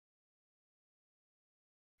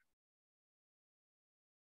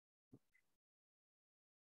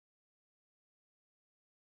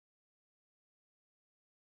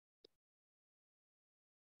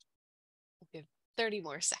30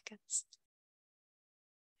 more seconds.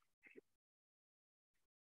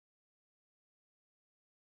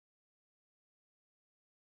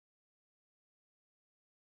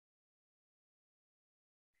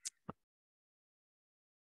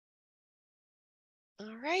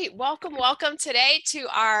 All right, welcome today to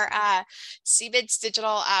our CBITs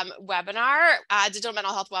digital webinar, digital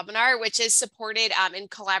mental health webinar, which is supported in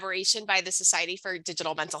collaboration by the Society for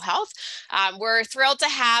Digital Mental Health. We're thrilled to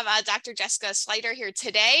have Dr. Jessica Schleider here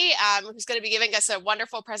today, who's going to be giving us a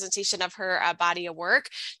wonderful presentation of her body of work.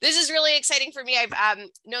 This is really exciting for me. I've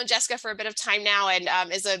known Jessica for a bit of time now and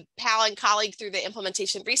is a pal and colleague through the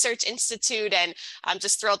Implementation Research Institute, and I'm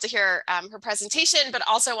just thrilled to hear her presentation, but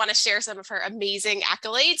also want to share some of her amazing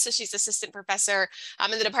accolades. So she's assistant professor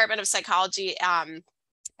in the Department of Psychology and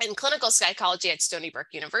clinical psychology at Stony Brook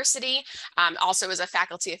University. Also is a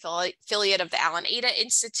faculty affiliate of the Alan Ada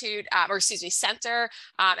Institute, Center,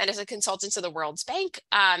 and is a consultant to the World Bank.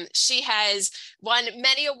 She has won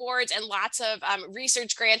many awards and lots of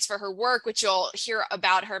research grants for her work, which you'll hear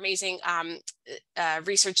about her amazing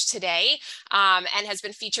research today, and has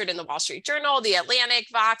been featured in the Wall Street Journal, the Atlantic,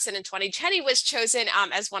 Vox, and in 2020 was chosen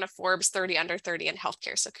as one of Forbes 30 under 30 in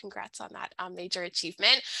healthcare. So congrats on that major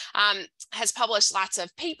achievement. Has published lots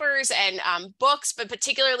of papers and books, but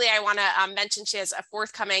particularly I want to mention she has a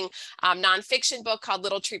forthcoming nonfiction book called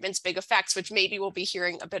Little Treatments, Big Effects, which maybe we'll be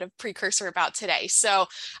hearing a bit of precursor about today. So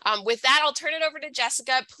with that, I'll turn it over to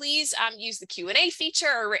Jessica. Please use the Q&A feature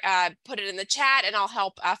or put it in the chat and I'll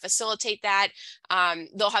help facilitate that.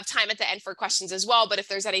 They'll have time at the end for questions as well, but if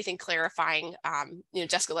there's anything clarifying,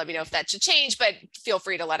 Jessica, let me know if that should change, but feel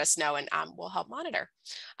free to let us know and we'll help monitor.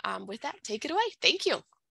 With that, take it away. Thank you.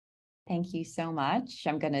 Thank you so much.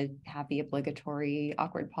 I'm going to have the obligatory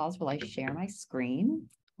awkward pause while I share my screen.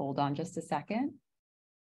 Hold on just a second.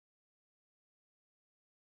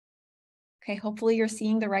 Okay, hopefully you're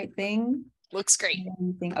seeing the right thing. Looks great.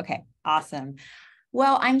 Okay, awesome.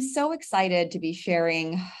 Well, I'm so excited to be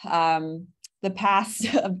sharing a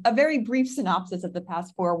very brief synopsis of the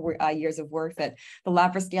past 4 years of work that the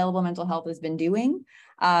Lab for Scalable Mental Health has been doing.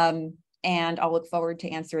 And I'll look forward to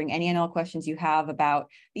answering any and all questions you have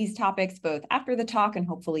about these topics, both after the talk and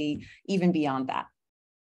hopefully even beyond that.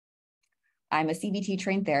 I'm a CBT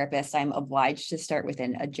trained therapist. I'm obliged to start with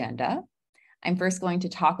an agenda. I'm first going to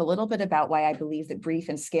talk a little bit about why I believe that brief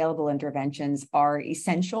and scalable interventions are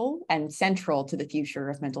essential and central to the future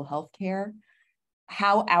of mental health care,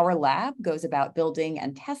 how our lab goes about building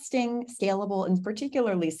and testing scalable and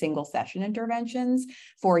particularly single session interventions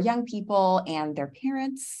for young people and their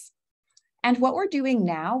parents, and what we're doing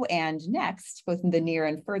now and next, both in the near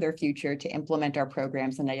and further future, to implement our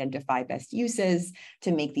programs and identify best uses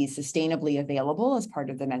to make these sustainably available as part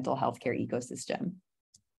of the mental health care ecosystem.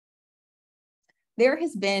 There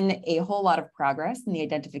has been a whole lot of progress in the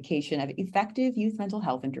identification of effective youth mental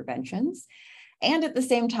health interventions. And at the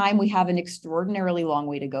same time, we have an extraordinarily long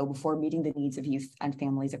way to go before meeting the needs of youth and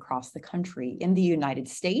families across the country. In the United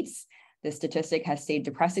States, this statistic has stayed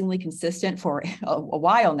depressingly consistent for a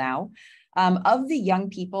while now. Of the young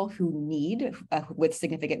people who need, with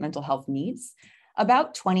significant mental health needs,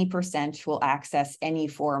 about 20% will access any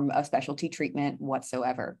form of specialty treatment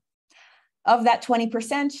whatsoever. Of that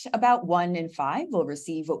 20%, about 1 in 5 will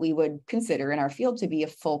receive what we would consider in our field to be a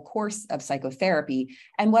full course of psychotherapy.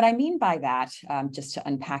 And what I mean by that, just to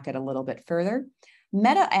unpack it a little bit further,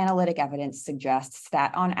 meta-analytic evidence suggests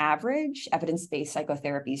that on average, evidence-based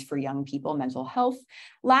psychotherapies for young people mental health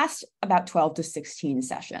last about 12 to 16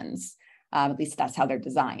 sessions. At least that's how they're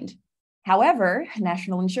designed. However,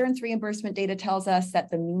 national insurance reimbursement data tells us that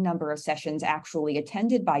the mean number of sessions actually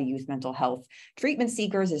attended by youth mental health treatment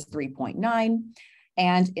seekers is 3.9.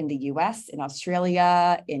 And in the US, in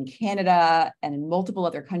Australia, in Canada, and in multiple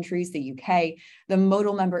other countries, the UK, the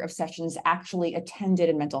modal number of sessions actually attended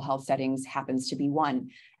in mental health settings happens to be 1.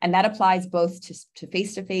 And that applies both to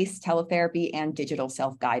face-to-face teletherapy and digital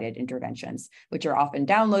self-guided interventions, which are often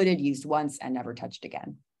downloaded, used once, and never touched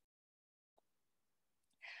again.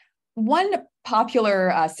 One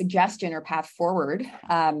popular suggestion or path forward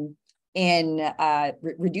in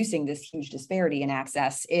reducing this huge disparity in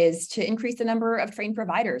access is to increase the number of trained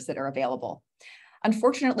providers that are available.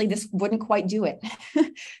 Unfortunately, this wouldn't quite do it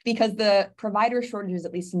because the provider shortages,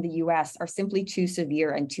 at least in the US, are simply too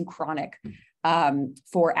severe and too chronic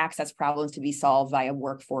for access problems to be solved via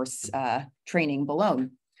workforce training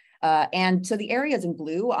alone. And so the areas in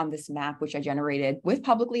blue on this map, which I generated with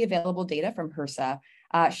publicly available data from HRSA,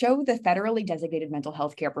 show the federally designated mental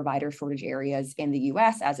health care provider shortage areas in the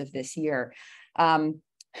US as of this year.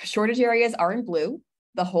 Shortage areas are in blue.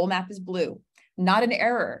 The whole map is blue. Not an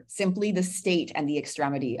error, simply the state and the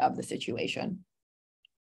extremity of the situation.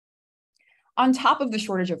 On top of the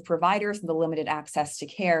shortage of providers and the limited access to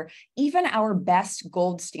care, even our best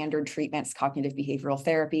gold standard treatments, cognitive behavioral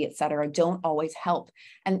therapy, et cetera, don't always help.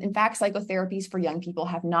 And in fact, psychotherapies for young people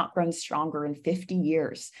have not grown stronger in 50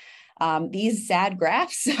 years. These sad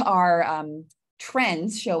graphs are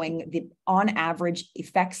trends showing the on average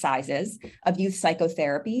effect sizes of youth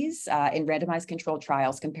psychotherapies in randomized controlled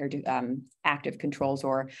trials compared to active controls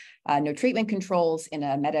or no treatment controls in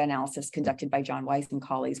a meta-analysis conducted by John Weiss and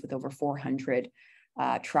colleagues with over 400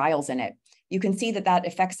 trials in it. You can see that that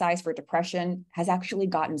effect size for depression has actually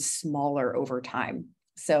gotten smaller over time.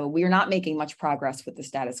 So we are not making much progress with the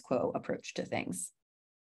status quo approach to things.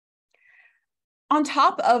 On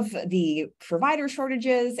top of the provider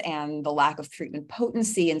shortages and the lack of treatment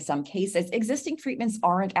potency in some cases, existing treatments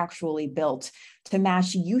aren't actually built to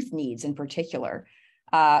match youth needs in particular,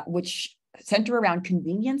 which center around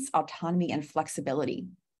convenience, autonomy, and flexibility.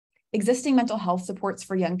 Existing mental health supports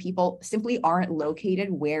for young people simply aren't located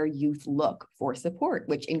where youth look for support,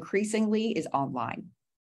 which increasingly is online.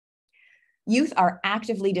 Youth are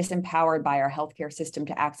actively disempowered by our healthcare system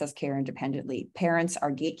to access care independently. Parents are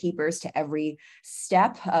gatekeepers to every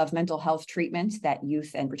step of mental health treatment that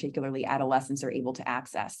youth and particularly adolescents are able to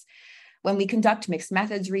access. When we conduct mixed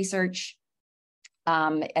methods research,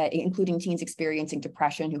 including teens experiencing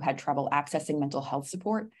depression who had trouble accessing mental health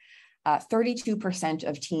support, 32%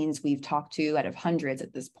 of teens we've talked to out of hundreds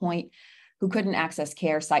at this point who couldn't access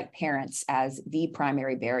care cite parents as the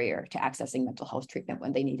primary barrier to accessing mental health treatment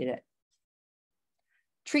when they needed it.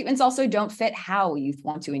 Treatments also don't fit how youth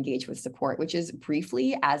want to engage with support, which is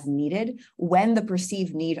briefly as needed when the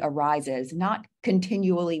perceived need arises, not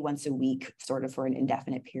continually once a week, sort of for an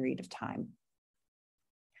indefinite period of time.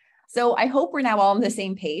 So I hope we're now all on the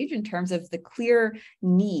same page in terms of the clear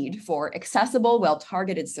need for accessible,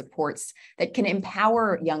 well-targeted supports that can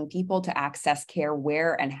empower young people to access care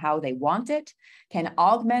where and how they want it, can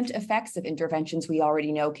augment effects of interventions we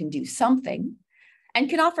already know can do something, and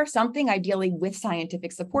can offer something ideally with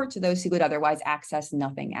scientific support to those who would otherwise access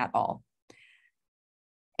nothing at all.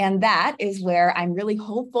 And that is where I'm really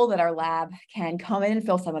hopeful that our lab can come in and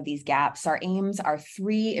fill some of these gaps. Our aims are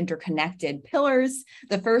three interconnected pillars.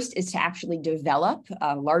 The first is to actually develop,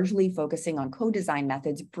 largely focusing on co-design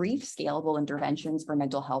methods, brief scalable interventions for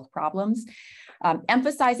mental health problems,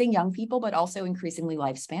 emphasizing young people, but also increasingly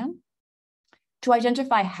lifespan. To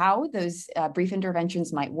identify how those brief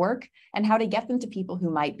interventions might work and how to get them to people who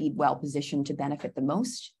might be well positioned to benefit the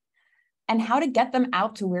most, and how to get them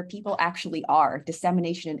out to where people actually are,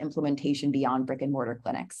 dissemination and implementation beyond brick and mortar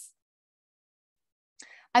clinics.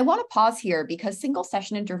 I want to pause here because single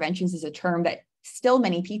session interventions is a term that still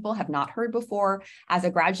many people have not heard before. As a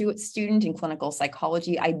graduate student in clinical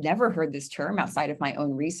psychology, I'd never heard this term outside of my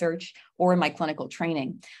own research or in my clinical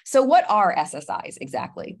training. So what are SSIs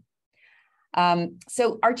exactly?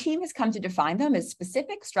 So our team has come to define them as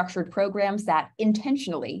specific structured programs that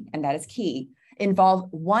intentionally, and that is key, involve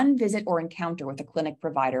one visit or encounter with a clinic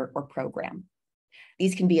provider or program.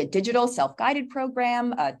 These can be a digital self-guided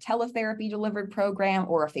program, a teletherapy delivered program,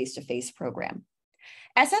 or a face-to-face program.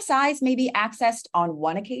 SSIs may be accessed on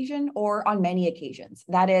one occasion or on many occasions.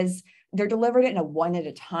 That is, they're delivered in a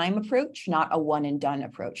one-at-a-time approach, not a one-and-done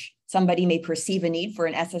approach. Somebody may perceive a need for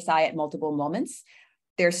an SSI at multiple moments.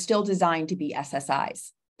 They're still designed to be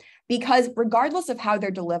SSIs. Because regardless of how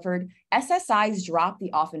they're delivered, SSIs drop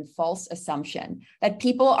the often false assumption that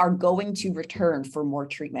people are going to return for more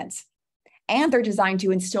treatments. And they're designed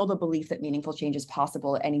to instill the belief that meaningful change is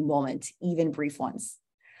possible at any moment, even brief ones.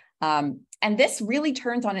 And this really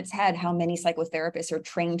turns on its head how many psychotherapists are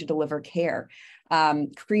trained to deliver care,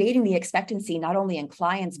 creating the expectancy not only in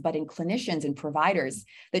clients, but in clinicians and providers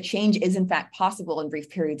that change is in fact possible in brief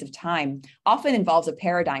periods of time, often involves a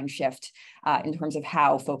paradigm shift in terms of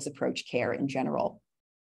how folks approach care in general.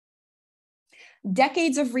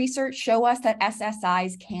 Decades of research show us that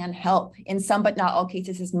SSIs can help in some but not all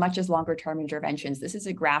cases as much as longer-term interventions. This is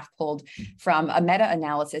a graph pulled from a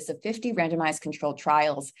meta-analysis of 50 randomized controlled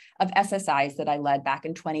trials of SSIs that I led back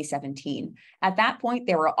in 2017. At that point,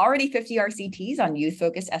 there were already 50 RCTs on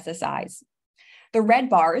youth-focused SSIs. The red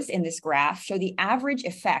bars in this graph show the average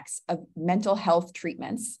effects of mental health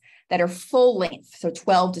treatments that are full length, so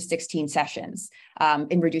 12 to 16 sessions,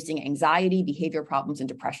 in reducing anxiety, behavior problems, and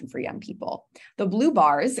depression for young people. The blue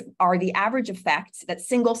bars are the average effects that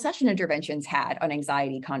single session interventions had on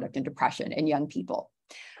anxiety, conduct, and depression in young people.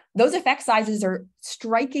 Those effect sizes are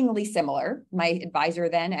strikingly similar. My advisor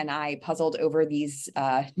then and I puzzled over these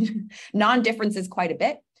non-differences quite a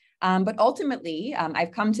bit. But ultimately,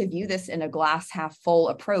 I've come to view this in a glass half full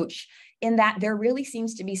approach in that there really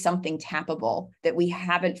seems to be something tappable that we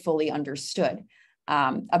haven't fully understood.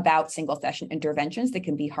 about single session interventions that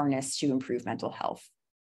can be harnessed to improve mental health.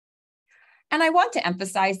 And I want to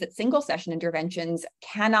emphasize that single session interventions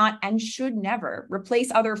cannot and should never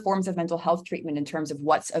replace other forms of mental health treatment in terms of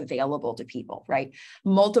what's available to people, right?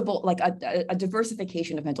 A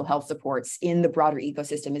diversification of mental health supports in the broader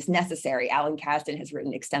ecosystem is necessary. Alan Kasdan has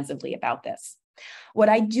written extensively about this. What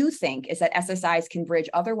I do think is that SSIs can bridge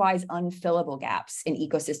otherwise unfillable gaps in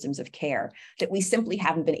ecosystems of care that we simply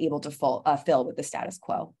haven't been able to fill with the status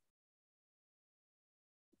quo.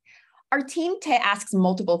 Our team asks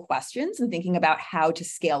multiple questions in thinking about how to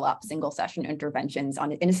scale up single session interventions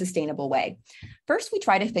in a sustainable way. First, we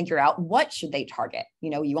try to figure out what should they target.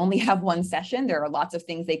 You only have one session. There are lots of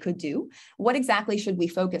things they could do. What exactly should we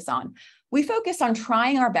focus on? We focus on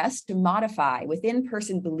trying our best to modify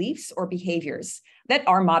within-person beliefs or behaviors that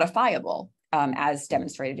are modifiable, as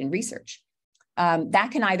demonstrated in research. That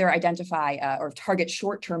can either identify or target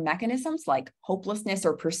short-term mechanisms like hopelessness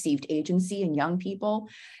or perceived agency in young people,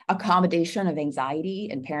 accommodation of anxiety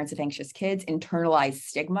in parents of anxious kids, internalized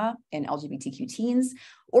stigma in LGBTQ teens,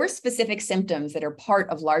 or specific symptoms that are part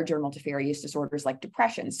of larger multifarious disorders like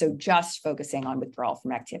depression. So just focusing on withdrawal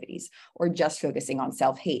from activities or just focusing on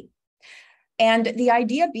self-hate. And the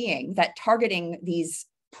idea being that targeting these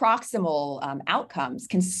proximal outcomes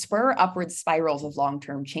can spur upward spirals of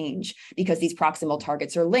long-term change because these proximal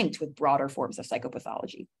targets are linked with broader forms of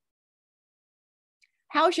psychopathology.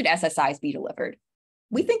 How should SSIs be delivered?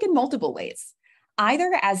 We think in multiple ways,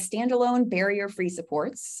 either as standalone barrier-free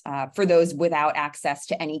supports for those without access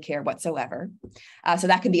to any care whatsoever. So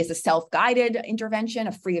that can be as a self-guided intervention,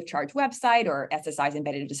 a free of charge website, or SSIs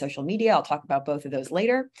embedded into social media. I'll talk about both of those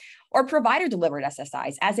later. Or provider-delivered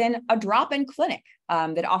SSIs, as in a drop-in clinic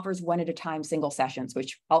that offers one-at-a-time single sessions,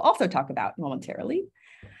 which I'll also talk about momentarily.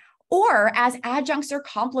 Or as adjuncts or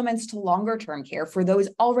complements to longer-term care for those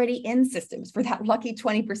already in systems, for that lucky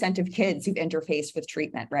 20% of kids who've interfaced with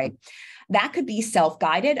treatment, right? That could be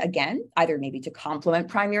self-guided, again, either maybe to complement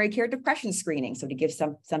primary care depression screening, so to give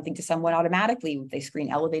something to someone automatically if they screen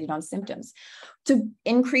elevated on symptoms, to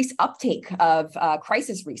increase uptake of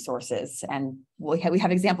crisis resources, and we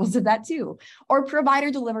have examples of that too, or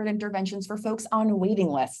provider-delivered interventions for folks on waiting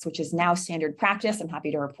lists, which is now standard practice, I'm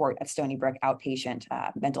happy to report, at Stony Brook outpatient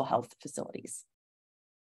mental health facilities.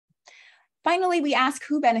 Finally, we ask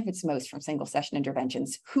who benefits most from single session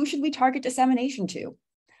interventions? Who should we target dissemination to?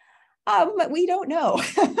 We don't know.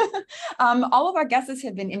 All of our guesses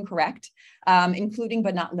have been incorrect, including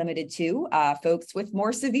but not limited to folks with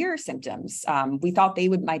more severe symptoms. We thought they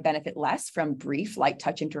might benefit less from brief light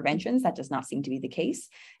touch interventions. That does not seem to be the case.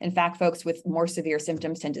 In fact, folks with more severe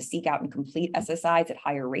symptoms tend to seek out and complete SSIs at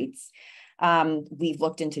higher rates. We've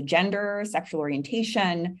looked into gender, sexual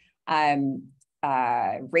orientation,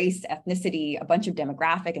 race, ethnicity, a bunch of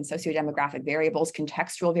demographic and sociodemographic variables,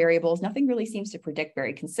 contextual variables. Nothing really seems to predict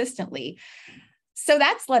very consistently. So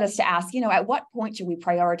that's led us to ask, at what point should we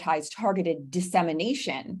prioritize targeted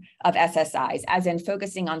dissemination of SSIs, as in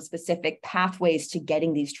focusing on specific pathways to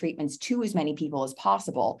getting these treatments to as many people as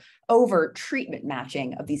possible, over treatment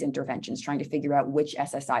matching of these interventions, trying to figure out which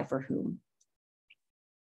SSI for whom?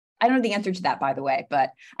 I don't know the answer to that, by the way,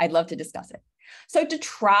 but I'd love to discuss it. So to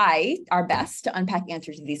try our best to unpack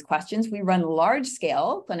answers to these questions, we run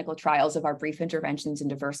large-scale clinical trials of our brief interventions in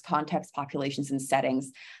diverse contexts, populations, and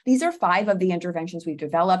settings. These are 5 of the interventions we've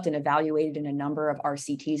developed and evaluated in a number of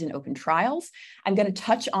RCTs and open trials. I'm going to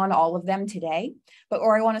touch on all of them today, but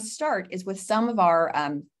where I want to start is with some of our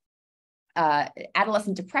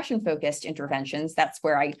adolescent depression-focused interventions. That's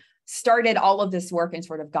where I started all of this work and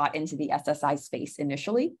sort of got into the SSI space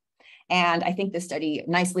initially. And I think this study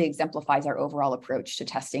nicely exemplifies our overall approach to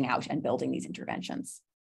testing out and building these interventions.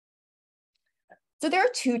 So there are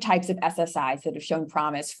 2 types of SSIs that have shown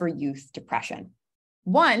promise for youth depression.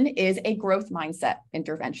 One is a growth mindset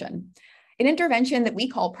intervention, an intervention that we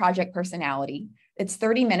call Project Personality. It's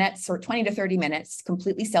 30 minutes or 20 to 30 minutes,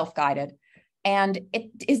 completely self-guided. And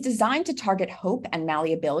it is designed to target hope and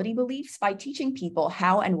malleability beliefs by teaching people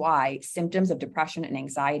how and why symptoms of depression and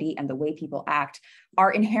anxiety and the way people act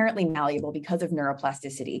are inherently malleable because of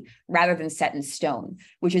neuroplasticity, rather than set in stone,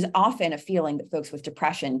 which is often a feeling that folks with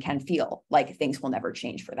depression can feel, like things will never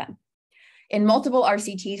change for them. In multiple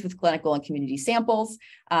RCTs with clinical and community samples,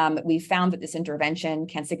 we found that this intervention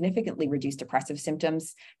can significantly reduce depressive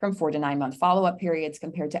symptoms from 4 to 9 month follow-up periods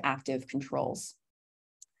compared to active controls.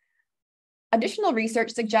 Additional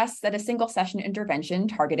research suggests that a single session intervention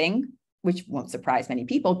targeting, which won't surprise many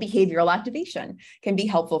people, behavioral activation can be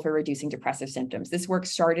helpful for reducing depressive symptoms. This work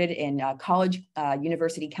started in college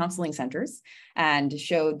university counseling centers and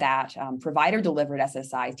showed that provider-delivered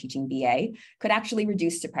SSIs teaching BA could actually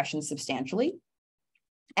reduce depression substantially.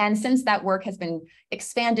 And since that work has been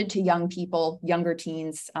expanded to young people, younger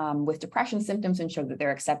teens with depression symptoms, and showed that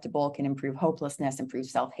they're acceptable, can improve hopelessness, improve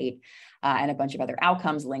self-hate, and a bunch of other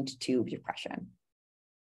outcomes linked to depression.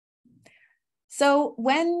 So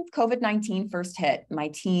when COVID-19 first hit, my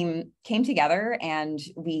team came together and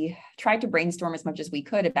we tried to brainstorm as much as we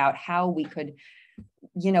could about how we could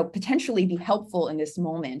potentially be helpful in this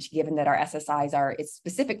moment, given that our SSIs it's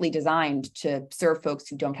specifically designed to serve folks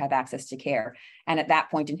who don't have access to care. And at that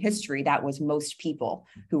point in history, that was most people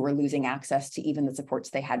who were losing access to even the supports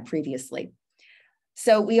they had previously.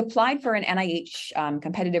 So we applied for an NIH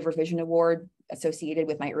Competitive Revision Award associated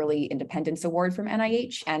with my Early Independence Award from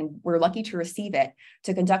NIH, and we're lucky to receive it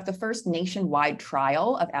to conduct the first nationwide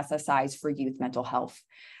trial of SSIs for youth mental health.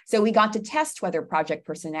 So we got to test whether Project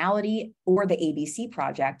Personality or the ABC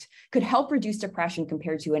project could help reduce depression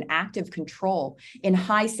compared to an active control in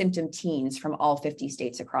high symptom teens from all 50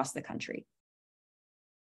 states across the country.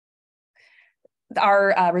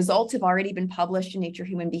 Our results have already been published in Nature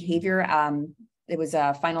Human Behavior. It was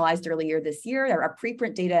finalized earlier this year. Our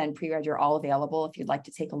preprint data and pre-reg are all available if you'd like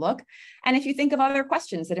to take a look. And if you think of other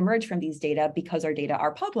questions that emerge from these data, because our data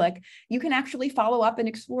are public, you can actually follow up and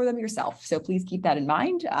explore them yourself. So please keep that in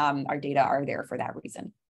mind. Our data are there for that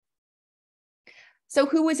reason. So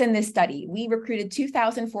who was in this study? We recruited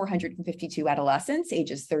 2,452 adolescents,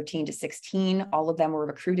 ages 13 to 16. All of them were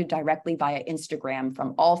recruited directly via Instagram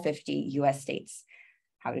from all 50 US states.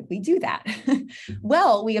 How did we do that?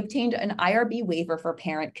 Well, we obtained an IRB waiver for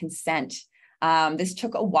parent consent. This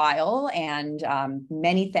took a while, and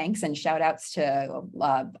many thanks and shout outs to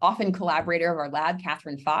often collaborator of our lab,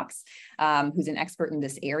 Catherine Fox, who's an expert in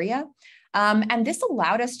this area. And this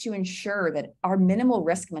allowed us to ensure that our minimal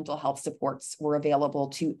risk mental health supports were available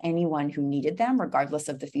to anyone who needed them, regardless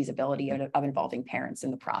of the feasibility of involving parents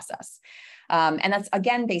in the process. And that's,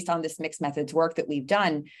 again, based on this mixed methods work that we've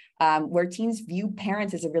done, where teens view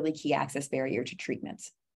parents as a really key access barrier to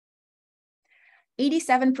treatments.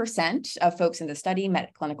 87% of folks in the study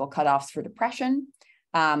met clinical cutoffs for depression.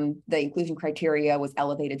 The inclusion criteria was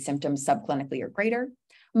elevated symptoms subclinically or greater.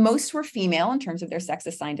 Most were female in terms of their sex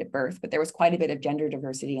assigned at birth, but there was quite a bit of gender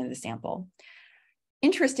diversity in the sample.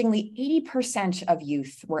 Interestingly, 80% of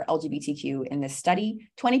youth were LGBTQ in this study,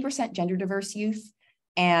 20% gender diverse youth,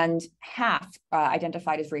 and half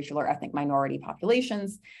identified as racial or ethnic minority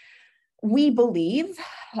populations. We believe,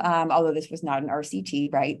 although this was not an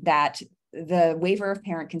RCT, right, that the waiver of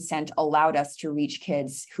parent consent allowed us to reach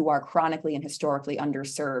kids who are chronically and historically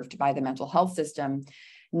underserved by the mental health system,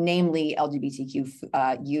 namely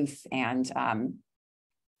LGBTQ youth and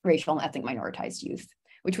racial and ethnic minoritized youth,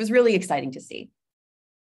 which was really exciting to see.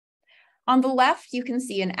 On the left, you can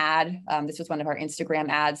see an ad. This was one of our Instagram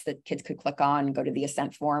ads that kids could click on and go to the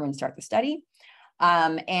Ascent form and start the study.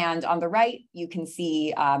 And on the right, you can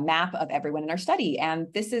see a map of everyone in our study. And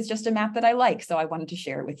this is just a map that I like, so I wanted to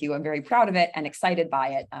share it with you. I'm very proud of it and excited by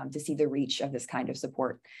it to see the reach of this kind of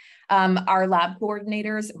support. Our lab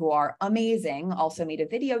coordinators, who are amazing, also made a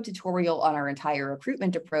video tutorial on our entire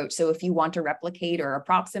recruitment approach. So if you want to replicate or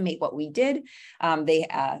approximate what we did, they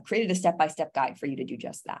created a step-by-step guide for you to do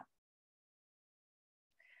just that.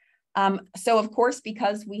 So of course,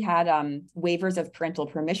 because we had waivers of parental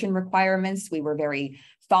permission requirements, we were very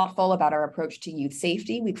thoughtful about our approach to youth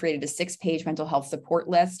safety. We created a 6-page mental health support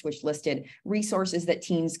list, which listed resources that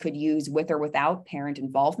teens could use with or without parent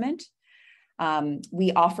involvement.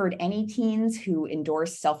 We offered any teens who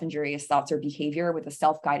endorsed self-injurious thoughts or behavior with a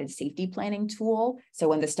self-guided safety planning tool. So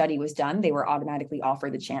when the study was done, they were automatically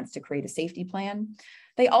offered the chance to create a safety plan.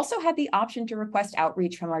 They also had the option to request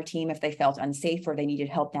outreach from our team if they felt unsafe or they needed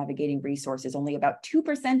help navigating resources. Only about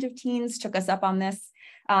 2% of teens took us up on this,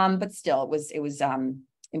 but still it was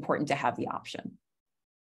important to have the option.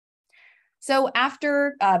 So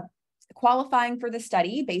after qualifying for the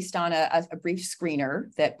study based on a brief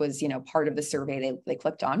screener that was, part of the survey they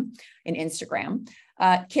clicked on in Instagram,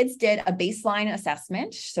 kids did a baseline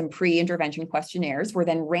assessment, some pre-intervention questionnaires, were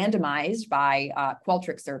then randomized by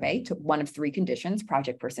Qualtrics survey to one of 3 conditions: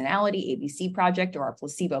 Project Personality, ABC project, or our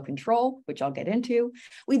placebo control, which I'll get into.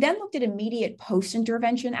 We then looked at immediate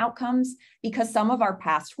post-intervention outcomes because some of our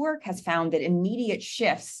past work has found that immediate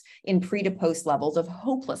shifts in pre to post levels of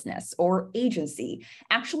hopelessness or agency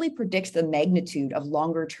actually predicts the magnitude of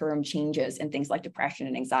longer-term changes in things like depression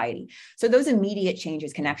and anxiety. So those immediate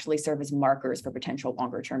changes can actually serve as markers for potential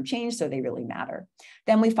longer-term change, so they really matter.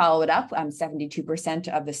 Then we follow it up. 72%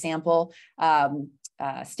 of the sample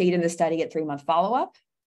stayed in the study at 3-month follow-up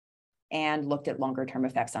and looked at longer-term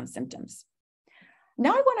effects on symptoms.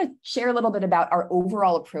 Now I want to share a little bit about our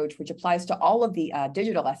overall approach, which applies to all of the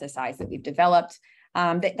digital SSIs that we've developed.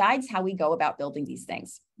 that guides how we go about building these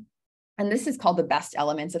things. And this is called the best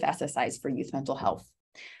elements of SSIs for youth mental health.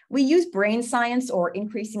 We use brain science, or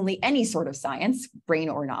increasingly any sort of science, brain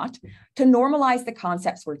or not, to normalize the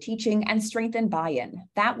concepts we're teaching and strengthen buy-in.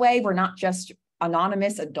 That way, we're not just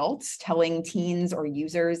anonymous adults telling teens or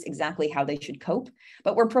users exactly how they should cope,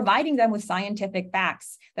 but we're providing them with scientific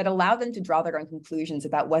facts that allow them to draw their own conclusions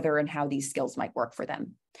about whether and how these skills might work for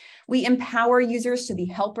them. We empower users to the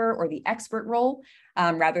helper or the expert role,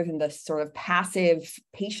 rather than the sort of passive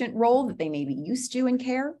patient role that they may be used to in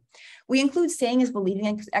care. We include saying is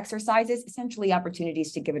believing exercises, essentially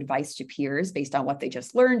opportunities to give advice to peers based on what they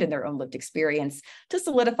just learned in their own lived experience, to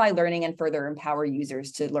solidify learning and further empower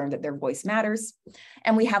users to learn that their voice matters.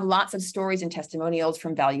 And we have lots of stories and testimonials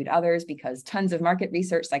from valued others, because tons of market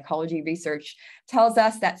research, psychology research tells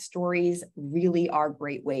us that stories really are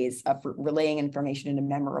great ways of relaying information in a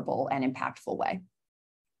memorable and impactful way.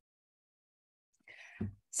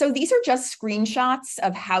 So these are just screenshots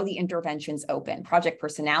of how the interventions open. Project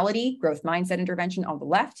Personality, Growth Mindset Intervention on the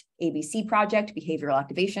left, ABC Project, Behavioral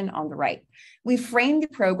Activation on the right. We frame the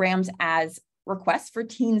programs as requests for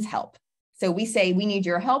teens' help. So we say, we need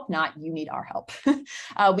your help, not you need our help.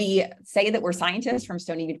 We say that we're scientists from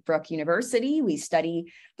Stony Brook University. We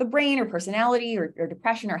study the brain or personality or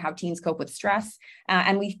depression or how teens cope with stress.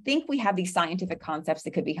 And we think we have these scientific concepts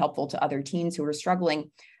that could be helpful to other teens who are struggling.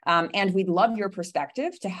 And we'd love your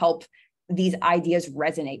perspective to help these ideas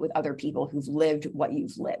resonate with other people who've lived what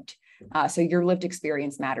you've lived. So your lived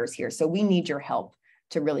experience matters here. So we need your help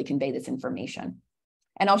to really convey this information.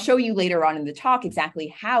 And I'll show you later on in the talk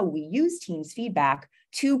exactly how we use teens' feedback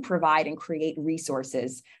to provide and create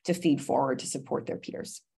resources to feed forward to support their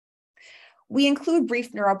peers. We include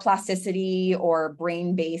brief neuroplasticity or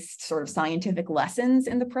brain-based sort of scientific lessons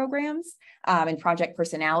in the programs. In Project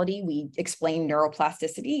Personality, we explain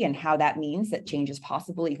neuroplasticity and how that means that change is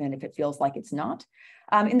possible, even if it feels like it's not.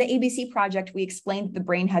 In the ABC project, we explained that the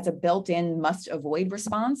brain has a built-in must-avoid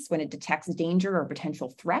response when it detects danger or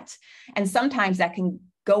potential threat. And sometimes that can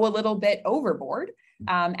go a little bit overboard.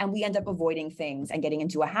 And we end up avoiding things and getting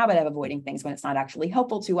into a habit of avoiding things when it's not actually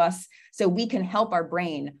helpful to us. So we can help our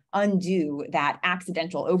brain undo that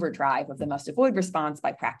accidental overdrive of the must-avoid response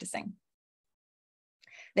by practicing.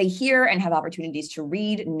 They hear and have opportunities to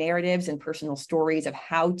read narratives and personal stories of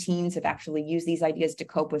how teens have actually used these ideas to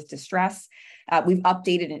cope with distress. We've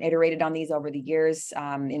updated and iterated on these over the years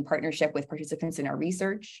in partnership with participants in our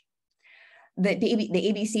research. The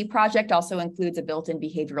ABC project also includes a built-in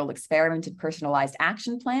behavioral experiment and personalized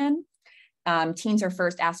action plan. Teens are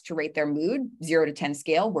first asked to rate their mood, 0 to 10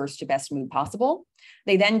 scale, worst to best mood possible.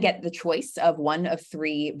 They then get the choice of one of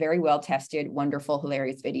 3 very well-tested, wonderful,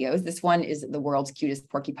 hilarious videos. This one is the world's cutest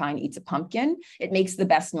porcupine eats a pumpkin. It makes the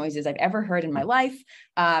best noises I've ever heard in my life.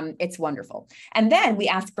 It's wonderful. And then we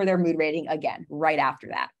ask for their mood rating again, right after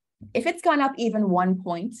that. If it's gone up even 1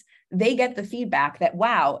 point, they get the feedback that,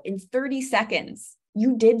 wow, in 30 seconds,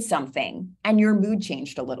 you did something and your mood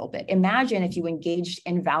changed a little bit. Imagine if you engaged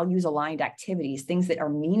in values-aligned activities, things that are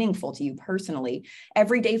meaningful to you personally,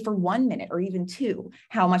 every day for 1 minute or even 2,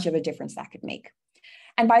 how much of a difference that could make.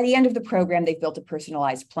 And by the end of the program, they've built a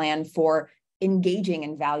personalized plan for engaging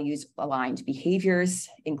in values-aligned behaviors,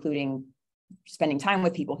 including spending time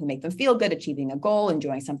with people who make them feel good, achieving a goal,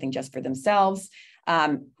 enjoying something just for themselves,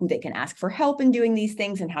 who they can ask for help in doing these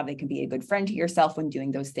things, and how they can be a good friend to yourself when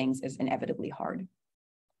doing those things is inevitably hard.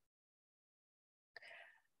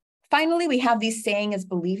 Finally, we have these saying is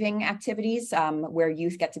believing activities where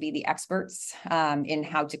youth get to be the experts in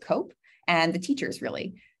how to cope, and the teachers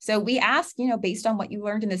really. So we ask, based on what you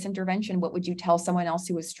learned in this intervention, what would you tell someone else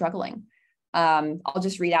who is struggling? I'll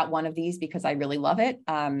just read out one of these because I really love it.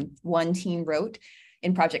 One teen wrote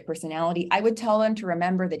in Project Personality, I would tell them to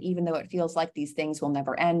remember that even though it feels like these things will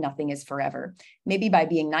never end, nothing is forever. Maybe by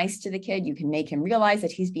being nice to the kid, you can make him realize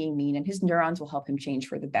that he's being mean and his neurons will help him change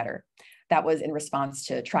for the better. That was in response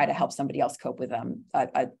to try to help somebody else cope with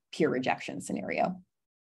a peer rejection scenario.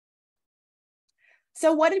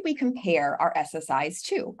 So what did we compare our SSIs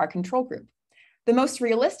to, our control group? The most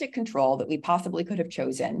realistic control that we possibly could have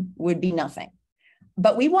chosen would be nothing.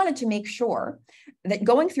 But we wanted to make sure that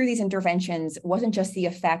going through these interventions wasn't just the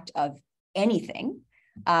effect of anything,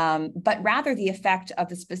 but rather the effect of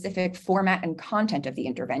the specific format and content of the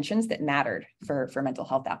interventions that mattered for mental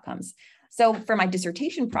health outcomes. So for my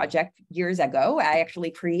dissertation project years ago, I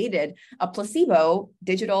actually created a placebo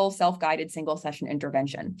digital self-guided single session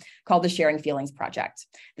intervention called the Sharing Feelings Project.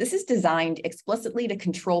 This is designed explicitly to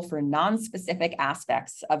control for non-specific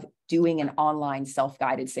aspects of doing an online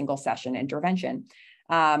self-guided single session intervention.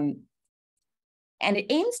 And it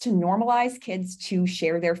aims to normalize kids to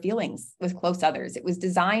share their feelings with close others. It was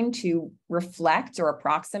designed to reflect or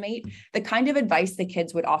approximate the kind of advice that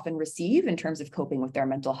kids would often receive in terms of coping with their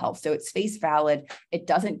mental health. So it's face valid. It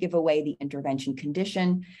doesn't give away the intervention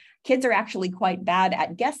condition. Kids are actually quite bad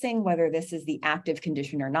at guessing whether this is the active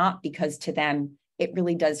condition or not, because to them, it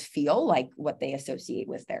really does feel like what they associate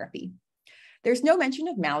with therapy. There's no mention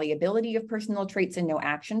of malleability of personal traits and no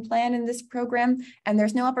action plan in this program, and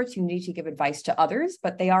there's no opportunity to give advice to others,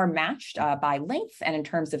 but they are matched by length and in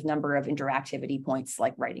terms of number of interactivity points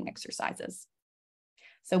like writing exercises.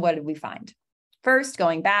 So what did we find? First,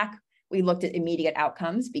 going back, we looked at immediate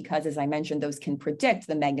outcomes because, as I mentioned, those can predict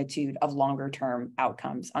the magnitude of longer-term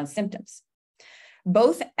outcomes on symptoms.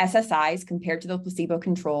 Both SSIs compared to the placebo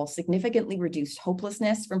control significantly reduced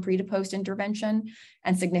hopelessness from pre to post intervention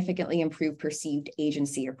and significantly improved perceived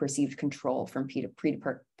agency or perceived control from pre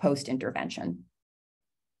to post intervention.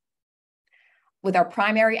 With our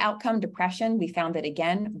primary outcome, depression, we found that,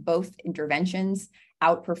 again, both interventions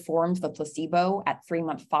outperformed the placebo at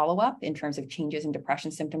 3-month follow-up in terms of changes in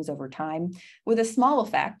depression symptoms over time, with a small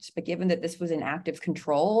effect, but given that this was an active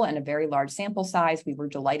control and a very large sample size, we were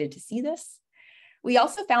delighted to see this. We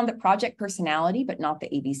also found that project personality, but not the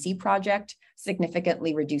ABC project,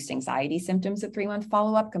 significantly reduced anxiety symptoms at 3-month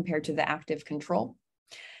follow-up compared to the active control.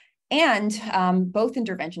 And both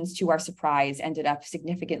interventions, to our surprise, ended up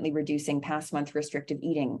significantly reducing past month restrictive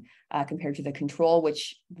eating compared to the control,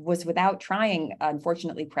 which was, without trying,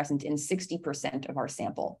 unfortunately present in 60% of our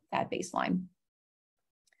sample at baseline.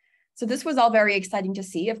 So this was all very exciting to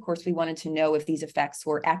see. Of course, we wanted to know if these effects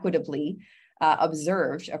were equitably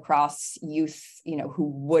observed across youth, who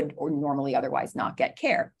would or normally otherwise not get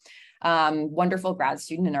care. Wonderful grad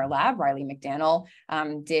student in our lab, Riley McDaniel,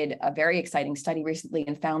 did a very exciting study recently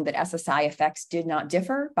and found that SSI effects did not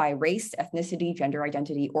differ by race, ethnicity, gender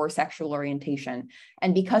identity, or sexual orientation.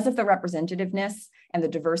 And because of the representativeness and the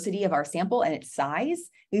diversity of our sample and its size,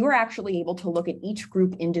 we were actually able to look at each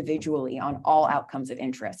group individually on all outcomes of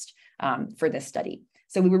interest for this study.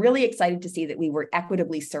 So we were really excited to see that we were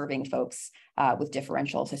equitably serving folks with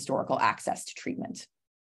differential historical access to treatment.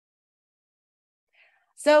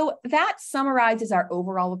 So that summarizes our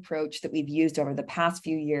overall approach that we've used over the past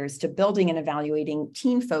few years to building and evaluating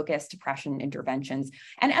teen-focused depression interventions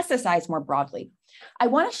and SSIs more broadly. I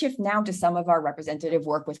want to shift now to some of our representative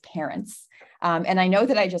work with parents. And I know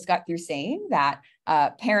that I just got through saying that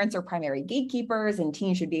parents are primary gatekeepers and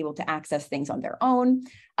teens should be able to access things on their own.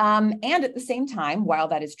 And at the same time, while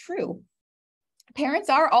that is true, parents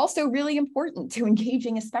are also really important to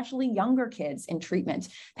engaging, especially younger kids, in treatment.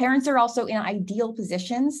 Parents are also in ideal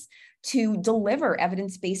positions to deliver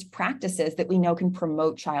evidence-based practices that we know can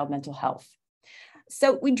promote child mental health.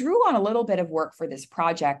 So we drew on a little bit of work for this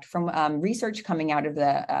project from research coming out of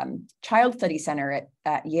the Child Study Center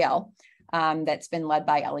at Yale, that's been led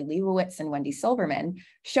by Ellie Leibowitz and Wendy Silverman,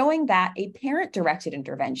 showing that a parent-directed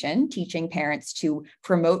intervention, teaching parents to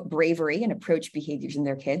promote bravery and approach behaviors in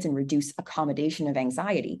their kids and reduce accommodation of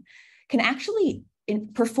anxiety, can actually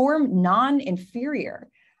perform non-inferior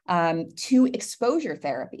to exposure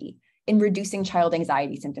therapy in reducing child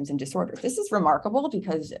anxiety symptoms and disorders. This is remarkable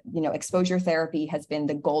because, exposure therapy has been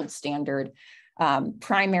the gold standard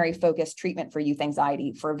primary focused treatment for youth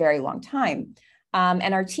anxiety for a very long time.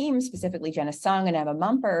 And our team, specifically Jenna Sung and Emma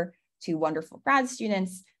Mumper, two wonderful grad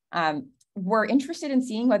students, were interested in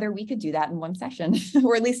seeing whether we could do that in one session,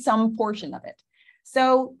 or at least some portion of it.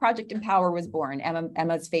 So Project Empower was born.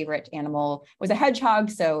 Emma's favorite animal was a hedgehog,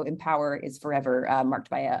 so Empower is forever marked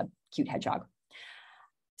by a cute hedgehog.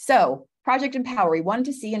 So Project Empower, we wanted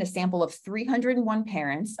to see in a sample of 301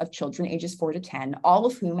 parents of children ages 4 to 10, all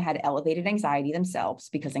of whom had elevated anxiety themselves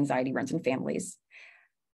because anxiety runs in families.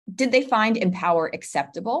 Did they find Empower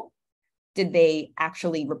acceptable? Did they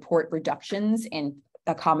actually report reductions in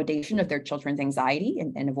accommodation of their children's anxiety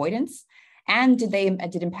and avoidance? And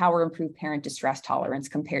did Empower improve parent distress tolerance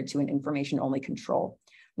compared to an information-only control?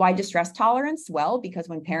 Why distress tolerance? Well, because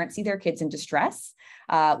when parents see their kids in distress,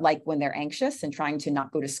 like when they're anxious and trying to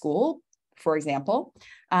not go to school, for example,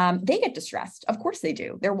 they get distressed. Of course they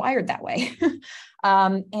do. They're wired that way.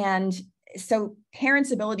 And so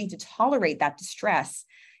parents' ability to tolerate that distress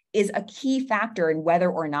is a key factor in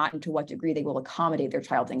whether or not and to what degree they will accommodate their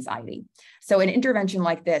child's anxiety. So an intervention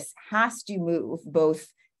like this has to move both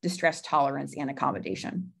distress tolerance and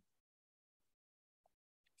accommodation.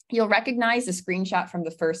 You'll recognize a screenshot from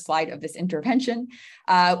the first slide of this intervention.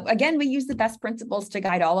 Again, we use the best principles to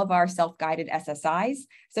guide all of our self-guided SSIs.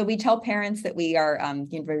 So we tell parents that we are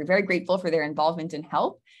very, very grateful for their involvement and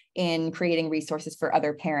help in creating resources for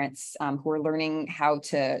other parents who are learning how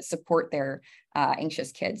to support their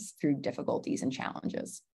anxious kids through difficulties and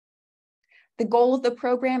challenges. The goal of the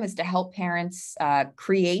program is to help parents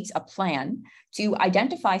create a plan to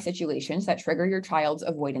identify situations that trigger your child's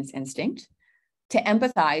avoidance instinct, to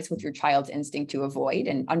empathize with your child's instinct to avoid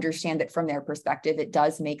and understand that from their perspective, it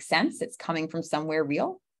does make sense, it's coming from somewhere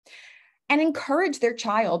real, and encourage their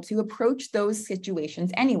child to approach those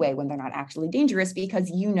situations anyway when they're not actually dangerous because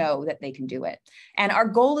you know that they can do it. And our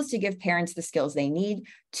goal is to give parents the skills they need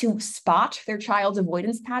to spot their child's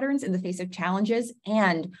avoidance patterns in the face of challenges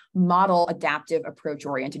and model adaptive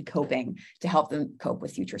approach-oriented coping to help them cope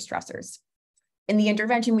with future stressors. In the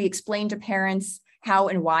intervention, we explain to parents how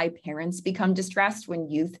and why parents become distressed when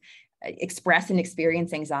youth express and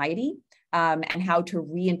experience anxiety, and how to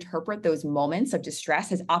reinterpret those moments of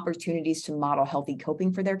distress as opportunities to model healthy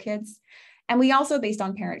coping for their kids. And we also, based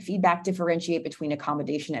on parent feedback, differentiate between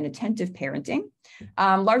accommodation and attentive parenting,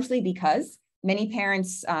 largely because many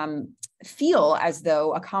parents feel as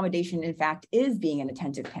though accommodation, in fact, is being an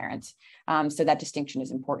attentive parent. So that distinction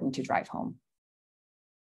is important to drive home.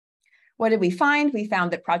 What did we find? We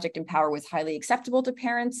found that Project Empower was highly acceptable to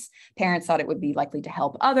parents. Parents thought it would be likely to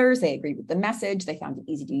help others. They agreed with the message. They found it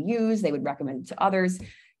easy to use. They would recommend it to others.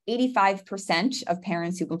 85% of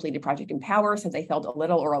parents who completed Project Empower said they felt a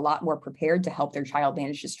little or a lot more prepared to help their child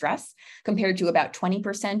manage distress, compared to about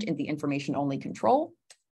 20% in the information-only control.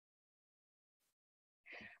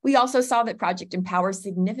 We also saw that Project Empower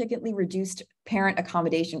significantly reduced parent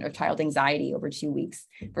accommodation of child anxiety over 2 weeks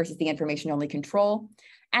versus the information-only control,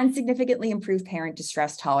 and significantly improved parent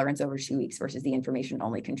distress tolerance over 2 weeks versus the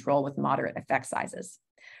information-only control with moderate effect sizes.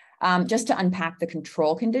 Just to unpack the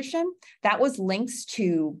control condition, that was links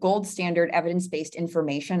to gold standard evidence-based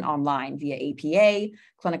information online via APA,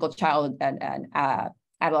 Clinical Child and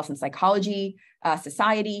Adolescent Psychology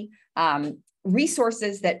Society,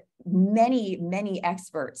 resources that many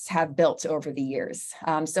experts have built over the years.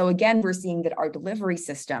 So again, we're seeing that our delivery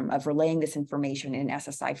system of relaying this information in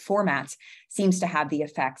SSI format seems to have the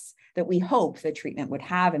effects that we hope the treatment would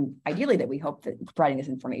have, and ideally that we hope that providing this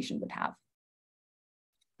information would have.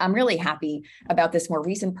 I'm really happy about this more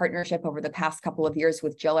recent partnership over the past couple of years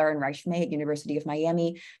with Jiller and Reichmay at University of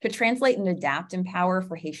Miami to translate and adapt Empower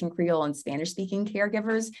for Haitian Creole and Spanish-speaking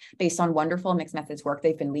caregivers based on wonderful mixed methods work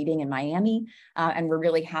they've been leading in Miami. And we're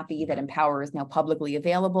really happy that Empower is now publicly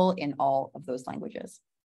available in all of those languages.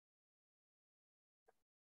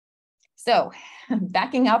 So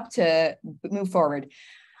backing up to move forward.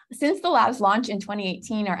 Since the lab's launch in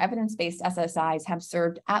 2018, our evidence-based SSIs have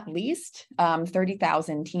served at least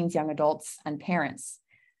 30,000 teens, young adults, and parents.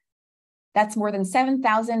 That's more than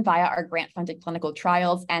 7,000 via our grant-funded clinical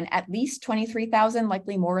trials, and at least 23,000,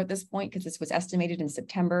 likely more at this point, because this was estimated in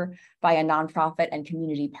September, via nonprofit and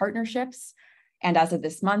community partnerships. And as of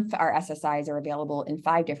this month, our SSIs are available in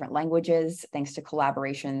 5 different languages, thanks to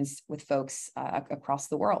collaborations with folks across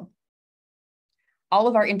the world. All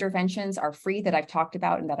of our interventions are free that I've talked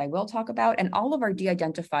about and that I will talk about, and all of our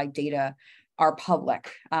de-identified data are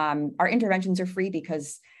public. Our interventions are free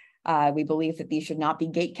because we believe that these should not be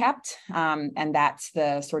gatekept, and that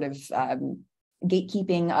the sort of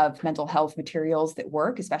gatekeeping of mental health materials that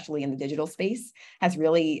work, especially in the digital space, has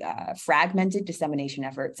really fragmented dissemination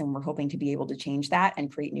efforts, and we're hoping to be able to change that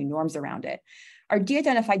and create new norms around it. Our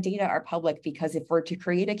de-identified data are public because if we're to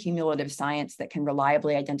create a cumulative science that can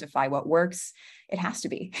reliably identify what works, it has to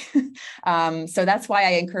be. So that's why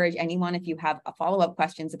I encourage anyone, if you have follow-up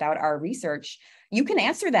questions about our research, you can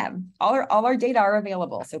answer them. All our data are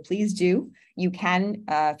available, so please do. You can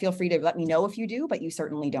feel free to let me know if you do, but you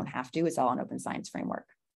certainly don't have to. It's all an open science framework.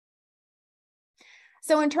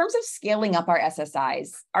 So in terms of scaling up our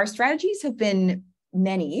SSIs, our strategies have been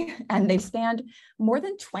many, and they've spanned more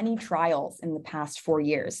than 20 trials in the past 4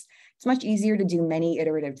 years. It's much easier to do many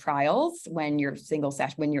iterative trials when your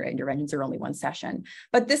interventions are only one session.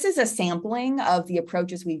 But this is a sampling of the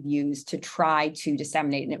approaches we've used to try to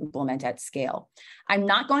disseminate and implement at scale. I'm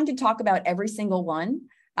not going to talk about every single one.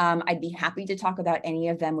 I'd be happy to talk about any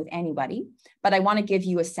of them with anybody, but I want to give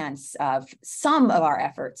you a sense of some of our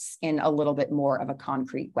efforts in a little bit more of a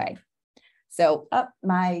concrete way. So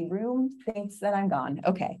my room thinks that I'm gone.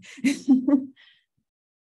 Okay.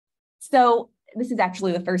 So this is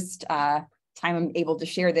actually the first time I'm able to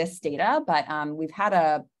share this data, but we've had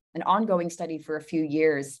a an ongoing study for a few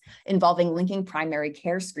years involving linking primary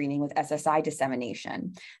care screening with SSI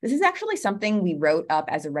dissemination. This is actually something we wrote up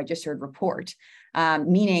as a registered report,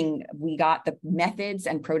 meaning we got the methods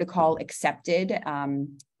and protocol accepted,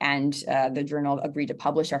 and the journal agreed to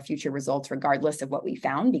publish our future results regardless of what we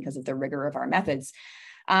found because of the rigor of our methods,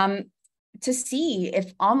 to see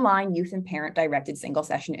if online youth and parent directed single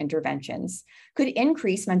session interventions could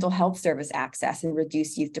increase mental health service access and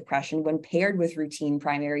reduce youth depression when paired with routine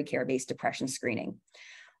primary care-based depression screening.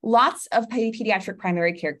 Lots of pediatric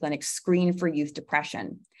primary care clinics screen for youth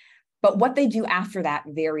depression, but what they do after that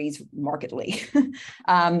varies markedly.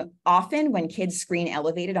 Often when kids screen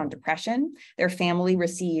elevated on depression, their family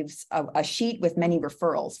receives a sheet with many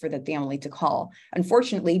referrals for the family to call.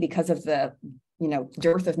 Unfortunately, because of the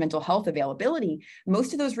dearth of mental health availability,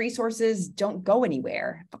 most of those resources don't go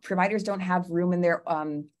anywhere. Providers don't have room in their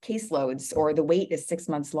caseloads, or the wait is 6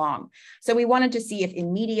 months long. So we wanted to see if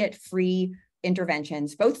immediate free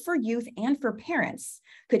interventions, both for youth and for parents,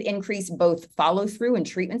 could increase both follow through and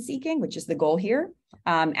treatment seeking, which is the goal here,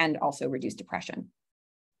 and also reduce depression.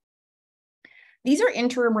 These are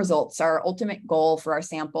interim results. Our ultimate goal for our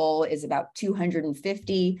sample is about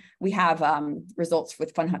 250. We have results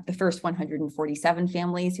with the first 147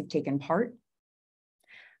 families who've taken part.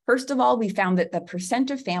 First of all, we found that the percent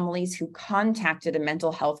of families who contacted a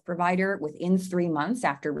mental health provider within 3 months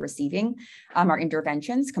after receiving our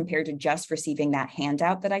interventions, compared to just receiving that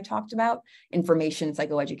handout that I talked about, information,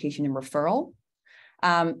 psychoeducation, and referral,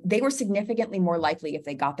 they were significantly more likely, if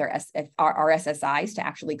they got their SSIs, to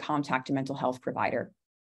actually contact a mental health provider.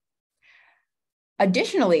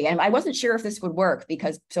 Additionally, and I wasn't sure if this would work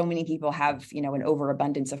because so many people have, an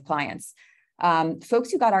overabundance of clients.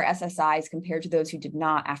 Folks who got our SSIs compared to those who did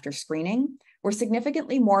not after screening were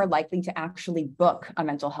significantly more likely to actually book a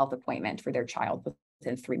mental health appointment for their child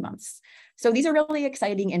within 3 months. So these are really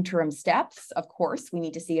exciting interim steps. Of course, we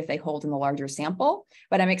need to see if they hold in the larger sample,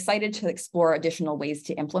 but I'm excited to explore additional ways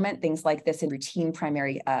to implement things like this in routine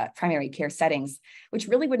primary care settings, which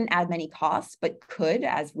really wouldn't add many costs, but could,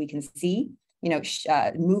 as we can see,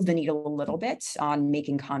 move the needle a little bit on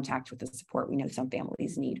making contact with the support we know some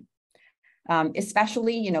families need.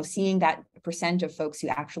 Especially, seeing that percent of folks who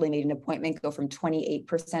actually made an appointment go from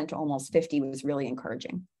 28% to almost 50% was really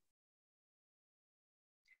encouraging.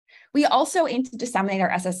 We also aim to disseminate our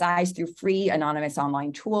SSIs through free anonymous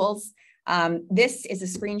online tools. This is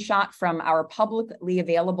a screenshot from our publicly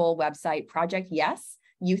available website, Project Yes,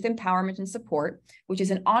 Youth Empowerment and Support, which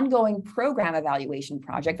is an ongoing program evaluation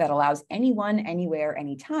project that allows anyone, anywhere,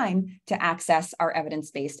 anytime to access our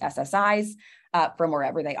evidence-based SSIs from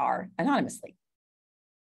wherever they are anonymously.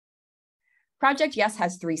 Project Yes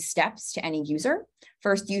has 3 steps to any user.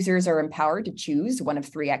 First, users are empowered to choose one of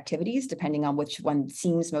 3 activities, depending on which one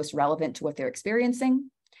seems most relevant to what they're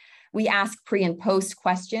experiencing. We ask pre and post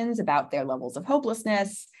questions about their levels of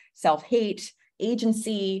hopelessness, self-hate,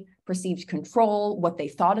 agency, perceived control, what they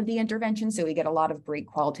thought of the intervention. So we get a lot of great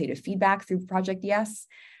qualitative feedback through Project Yes.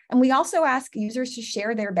 And we also ask users to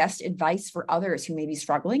share their best advice for others who may be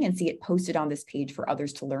struggling and see it posted on this page for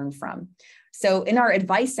others to learn from. So in our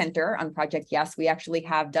advice center on Project Yes, we actually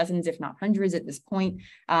have dozens, if not hundreds at this point,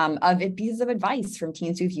 of pieces of advice from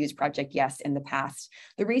teens who've used Project Yes in the past.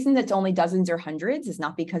 The reason it's only dozens or hundreds is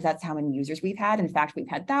not because that's how many users we've had. In fact, we've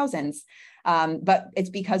had thousands, but it's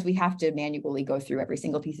because we have to manually go through every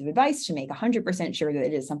single piece of advice to make 100% sure that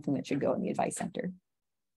it is something that should go in the advice center.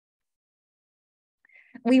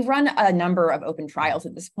 We run a number of open trials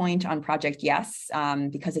at this point on Project Yes,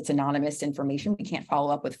 because it's anonymous information. We can't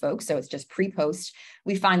follow up with folks, so it's just pre-post.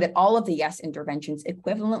 We find that all of the Yes interventions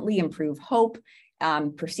equivalently improve hope,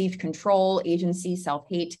 perceived control, agency,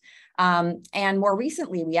 self-hate. And more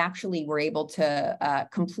recently, we actually were able to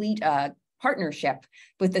complete a partnership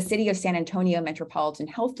with the City of San Antonio Metropolitan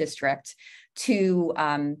Health District to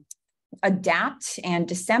adapt and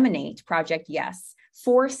disseminate Project Yes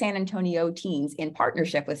for San Antonio teens in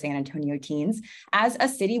partnership with San Antonio teens as a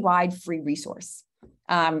citywide free resource.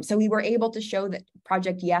 So we were able to show that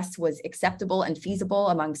Project Yes was acceptable and feasible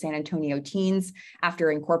among San Antonio teens after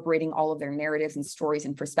incorporating all of their narratives and stories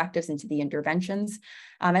and perspectives into the interventions,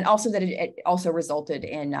 and also that it also resulted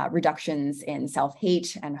in reductions in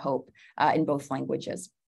self-hate and hope in both languages.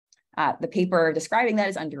 The paper describing that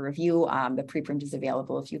is under review. The preprint is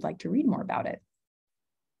available if you'd like to read more about it.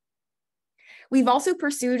 We've also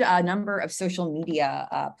pursued a number of social media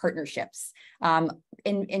partnerships.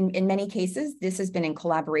 In many cases, this has been in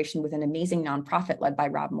collaboration with an amazing nonprofit led by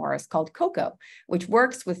Rob Morris called COCO, which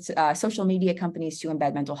works with social media companies to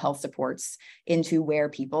embed mental health supports into where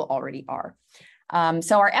people already are.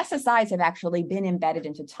 So our SSIs have actually been embedded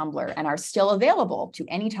into Tumblr and are still available to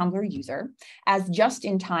any Tumblr user as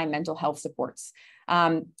just-in-time mental health supports.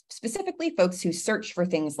 Specifically, folks who search for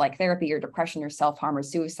things like therapy or depression or self-harm or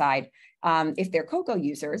suicide, if they're COCO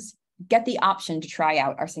users, get the option to try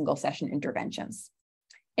out our single session interventions.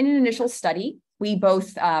 In an initial study, we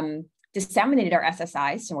both disseminated our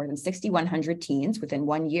SSIs to more than 6,100 teens within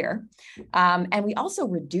 1 year. And we also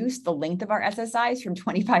reduced the length of our SSIs from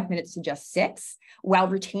 25 minutes to just 6, while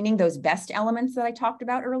retaining those best elements that I talked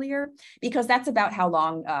about earlier, because that's about how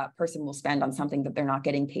long a person will spend on something that they're not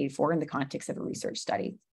getting paid for in the context of a research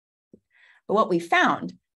study. But what we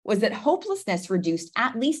found was that hopelessness reduced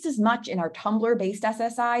at least as much in our Tumblr-based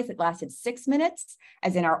SSIs that lasted 6 minutes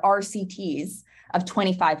as in our RCTs of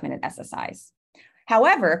 25-minute SSIs.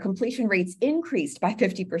 However, completion rates increased by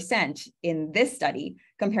 50% in this study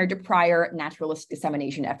compared to prior naturalist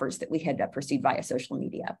dissemination efforts that we had pursued via social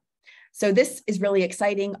media. So this is really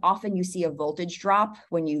exciting. Often you see a voltage drop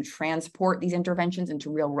when you transport these interventions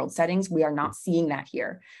into real-world settings. We are not seeing that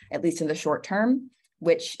here, at least in the short term,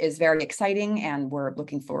 which is very exciting, and we're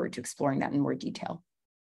looking forward to exploring that in more detail.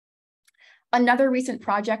 Another recent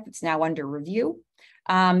project that's now under review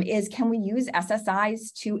is, can we use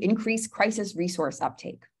SSIs to increase crisis resource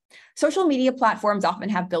uptake? Social media platforms often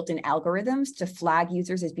have built-in algorithms to flag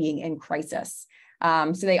users as being in crisis.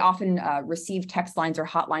 So they often receive text lines or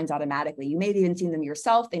hotlines automatically. You may have even seen them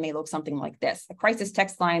yourself. They may look something like this: a crisis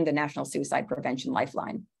text line, the National Suicide Prevention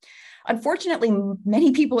Lifeline. Unfortunately,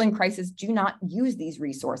 many people in crisis do not use these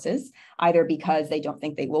resources, either because they don't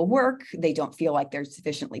think they will work, they don't feel like they're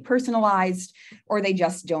sufficiently personalized, or they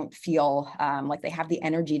just don't feel like they have the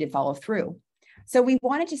energy to follow through. So we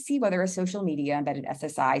wanted to see whether a social media embedded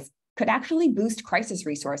SSIs could actually boost crisis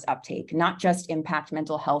resource uptake, not just impact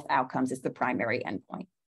mental health outcomes as the primary endpoint.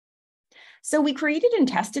 So we created and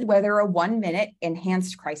tested whether a 1-minute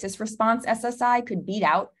enhanced crisis response SSI could beat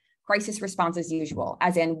out crisis response as usual,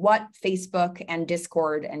 as in what Facebook and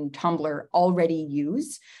Discord and Tumblr already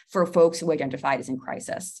use for folks who identified as in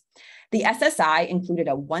crisis. The SSI included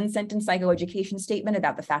a 1-sentence psychoeducation statement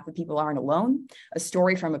about the fact that people aren't alone, a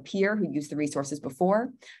story from a peer who used the resources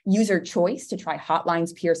before, user choice to try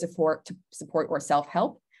hotlines, peer support, or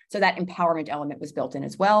self-help. So that empowerment element was built in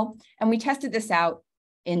as well. And we tested this out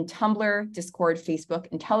in Tumblr, Discord, Facebook,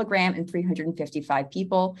 and Telegram in 355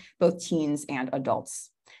 people, both teens and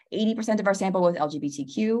adults. 80% of our sample was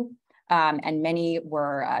LGBTQ, and many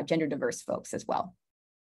were gender diverse folks as well.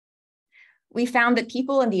 We found that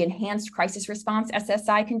people in the enhanced crisis response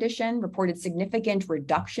SSI condition reported significant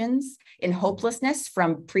reductions in hopelessness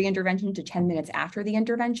from pre-intervention to 10 minutes after the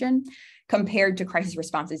intervention, compared to crisis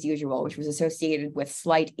response as usual, which was associated with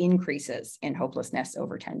slight increases in hopelessness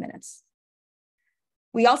over 10 minutes.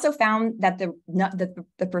 We also found that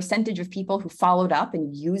the percentage of people who followed up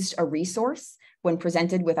and used a resource when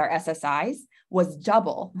presented with our SSIs was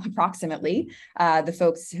double, approximately, the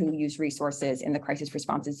folks who use resources in the crisis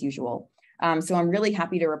response as usual. So I'm really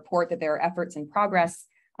happy to report that there are efforts in progress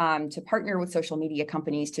to partner with social media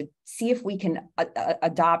companies to see if we can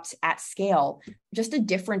adopt at scale just a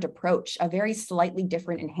different approach, a very slightly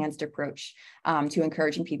different enhanced approach to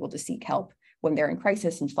encouraging people to seek help when they're in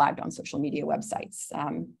crisis and flagged on social media websites.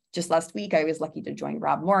 Just last week, I was lucky to join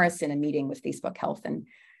Rob Morris in a meeting with Facebook Health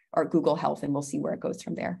or Google Health, and we'll see where it goes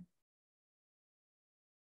from there.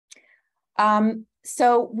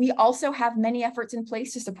 So we also have many efforts in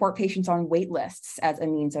place to support patients on wait lists as a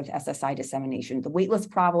means of SSI dissemination. The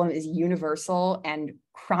waitlist problem is universal and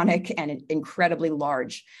chronic and incredibly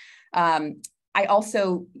large. I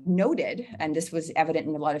also noted, and this was evident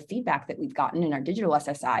in a lot of feedback that we've gotten in our digital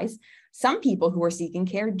SSIs, some people who are seeking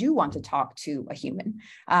care do want to talk to a human.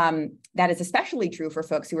 That is especially true for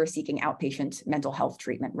folks who are seeking outpatient mental health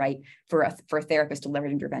treatment, right, for a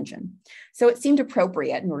therapist-delivered intervention. So it seemed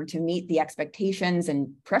appropriate, in order to meet the expectations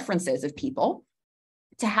and preferences of people,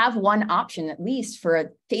 to have one option at least for a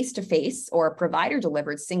face-to-face or a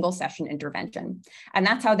provider-delivered single-session intervention. And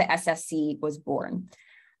that's how the SSC was born.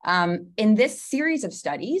 In this series of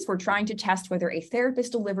studies, we're trying to test whether a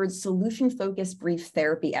therapist-delivered solution-focused brief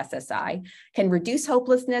therapy SSI can reduce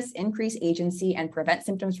hopelessness, increase agency, and prevent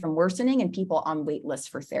symptoms from worsening in people on wait lists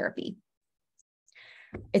for therapy.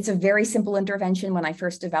 It's a very simple intervention. When I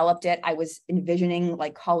first developed it, I was envisioning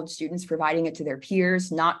like college students providing it to their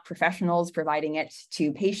peers, not professionals providing it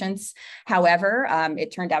to patients. However,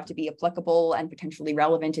 it turned out to be applicable and potentially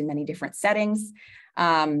relevant in many different settings.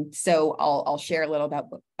 So I'll share a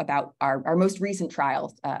little about our most recent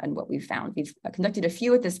trials and what we've found. We've conducted a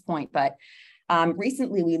few at this point, but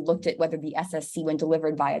Recently, we looked at whether the SSC, when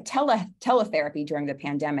delivered via teletherapy during the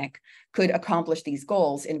pandemic, could accomplish these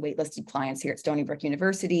goals in waitlisted clients here at Stony Brook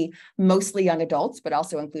University, mostly young adults, but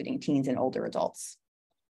also including teens and older adults.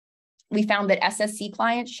 We found that SSC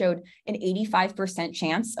clients showed an 85%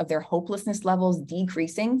 chance of their hopelessness levels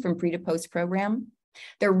decreasing from pre to post program.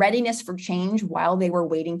 Their readiness for change while they were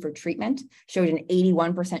waiting for treatment showed an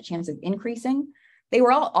 81% chance of increasing. They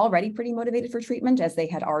were all already pretty motivated for treatment as they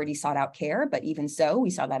had already sought out care, but even so, we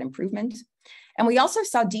saw that improvement. And we also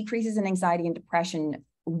saw decreases in anxiety and depression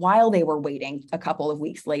while they were waiting a couple of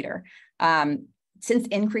weeks later. Since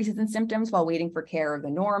increases in symptoms while waiting for care are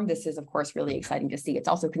the norm, this is, of course, really exciting to see. It's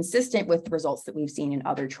also consistent with the results that we've seen in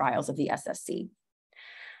other trials of the SSC.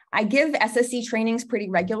 I give SSC trainings pretty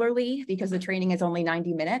regularly because the training is only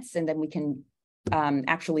 90 minutes, and then we can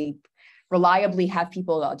actually reliably have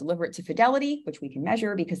people deliver it to fidelity, which we can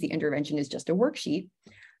measure because the intervention is just a worksheet.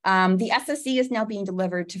 The SSC is now being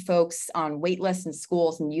delivered to folks on wait lists in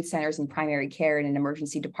schools and youth centers and primary care and in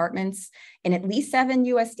emergency departments in at least 7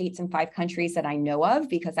 US states and 5 countries that I know of,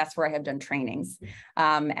 because that's where I have done trainings.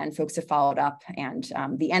 And folks have followed up, and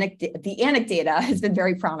the anecdata has been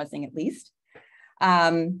very promising, at least.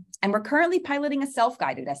 And we're currently piloting a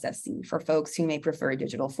self-guided SSC for folks who may prefer a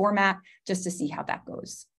digital format, just to see how that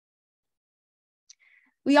goes.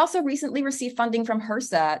 We also recently received funding from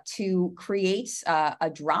HRSA to create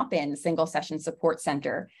a drop-in single session support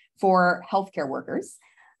center for healthcare workers.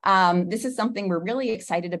 This is something we're really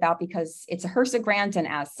excited about because it's a HRSA grant, and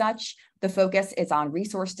as such, the focus is on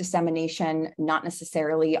resource dissemination, not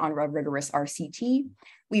necessarily on a rigorous RCT.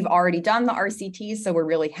 We've already done the RCTs, so we're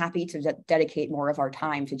really happy to dedicate more of our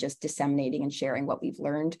time to just disseminating and sharing what we've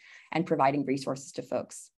learned and providing resources to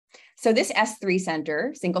folks. So this S3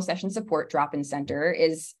 center, Single Session Support Drop-In Center,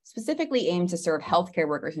 is specifically aimed to serve healthcare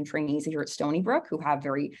workers and trainees here at Stony Brook who have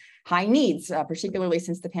very high needs, particularly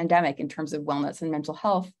since the pandemic in terms of wellness and mental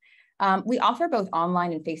health. We offer both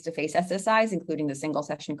online and face-to-face SSIs, including the single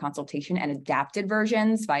session consultation and adapted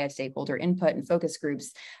versions via stakeholder input and focus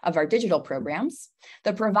groups of our digital programs.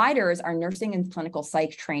 The providers are nursing and clinical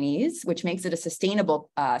psych trainees, which makes it a sustainable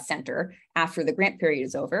center after the grant period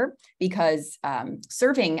is over, because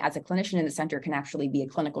serving as a clinician in the center can actually be a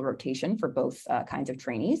clinical rotation for both kinds of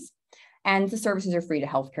trainees. And the services are free to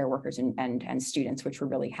healthcare workers and students, which we're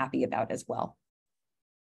really happy about as well.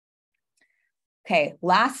 Okay,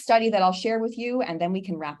 last study that I'll share with you, and then we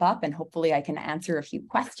can wrap up, and hopefully I can answer a few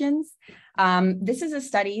questions. This is a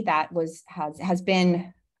study that has been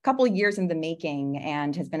a couple of years in the making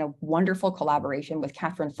and has been a wonderful collaboration with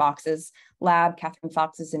Catherine Fox's lab. Catherine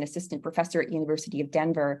Fox is an assistant professor at University of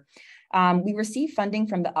Denver. We received funding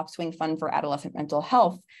from the Upswing Fund for Adolescent Mental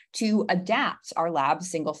Health to adapt our lab's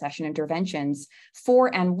single session interventions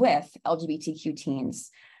for and with LGBTQ teens.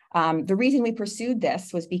 The reason we pursued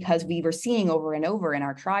this was because we were seeing over and over in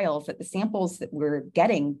our trials that the samples that we're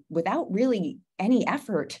getting without really any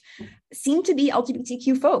effort seem to be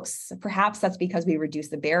LGBTQ folks. Perhaps that's because we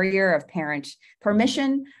reduced the barrier of parent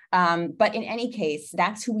permission, but in any case,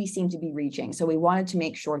 that's who we seem to be reaching. So we wanted to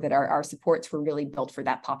make sure that our supports were really built for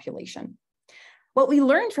that population. What we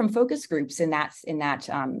learned from focus groups in that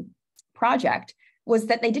project was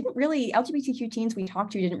that LGBTQ teens we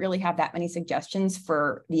talked to didn't really have that many suggestions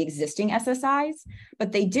for the existing SSIs,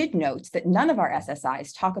 but they did note that none of our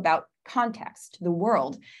SSIs talk about context, the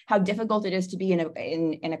world, how difficult it is to be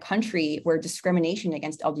in a country where discrimination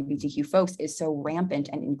against LGBTQ folks is so rampant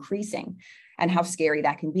and increasing, and how scary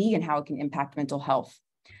that can be and how it can impact mental health.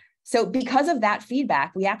 So because of that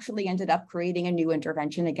feedback, we actually ended up creating a new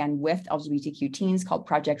intervention, again, with LGBTQ teens called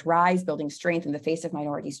Project Rise, Building Strength in the Face of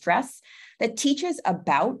Minority Stress, that teaches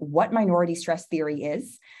about what minority stress theory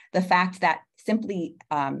is, the fact that simply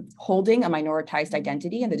holding a minoritized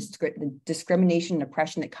identity and the discrimination and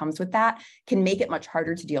oppression that comes with that can make it much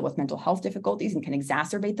harder to deal with mental health difficulties and can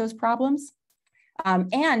exacerbate those problems.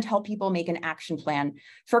 And help people make an action plan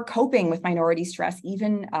for coping with minority stress,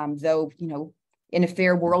 even though, in a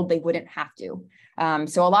fair world, they wouldn't have to.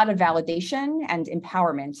 So a lot of validation and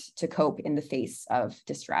empowerment to cope in the face of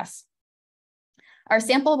distress. Our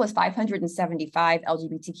sample was 575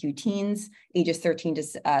 LGBTQ teens, ages 13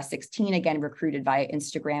 to 16, again, recruited via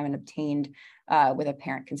Instagram and obtained with a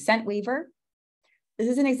parent consent waiver. This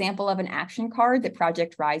is an example of an action card that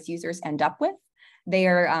Project Rise users end up with. They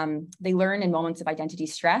learn in moments of identity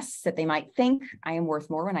stress that they might think, I am worth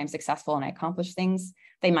more when I'm successful and I accomplish things.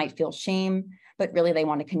 They might feel shame, but really they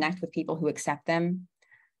want to connect with people who accept them.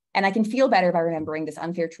 And I can feel better by remembering this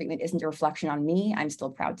unfair treatment isn't a reflection on me. I'm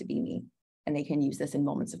still proud to be me. And they can use this in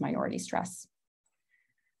moments of minority stress.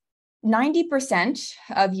 90%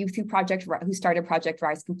 of youth who started Project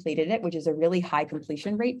Rise completed it, which is a really high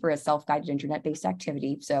completion rate for a self-guided internet-based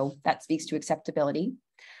activity. So that speaks to acceptability.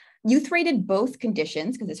 Youth rated both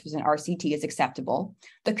conditions, because this was an RCT, as acceptable.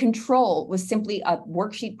 The control was simply a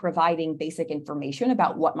worksheet providing basic information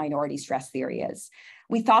about what minority stress theory is.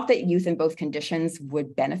 We thought that youth in both conditions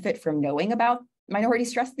would benefit from knowing about minority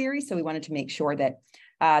stress theory, so we wanted to make sure that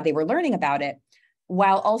they were learning about it,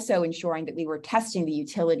 while also ensuring that we were testing the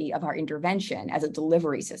utility of our intervention as a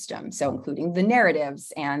delivery system, so including the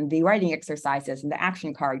narratives and the writing exercises and the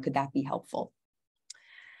action card. Could that be helpful?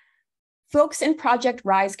 Folks in Project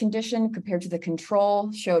Rise condition compared to the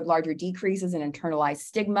control showed larger decreases in internalized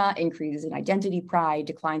stigma, increases in identity pride,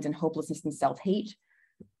 declines in hopelessness and self-hate.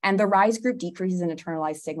 And the Rise group decreases in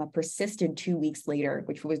internalized stigma persisted 2 weeks later,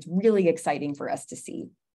 which was really exciting for us to see.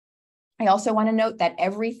 I also want to note that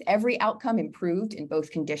every outcome improved in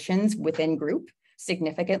both conditions within group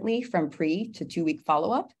significantly from pre to 2 week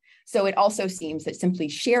follow-up. So it also seems that simply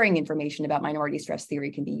sharing information about minority stress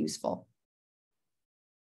theory can be useful.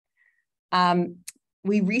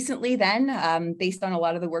 We recently then, based on a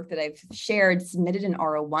lot of the work that I've shared, submitted an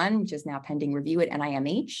R01, which is now pending review at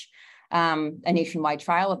NIMH, a nationwide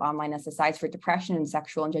trial of online SSIs for depression and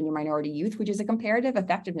sexual and gender minority youth, which is a comparative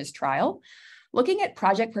effectiveness trial, looking at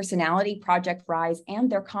Project Personality, Project Rise, and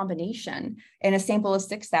their combination in a sample of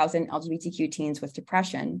 6,000 LGBTQ teens with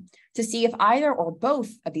depression to see if either or both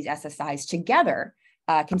of these SSIs together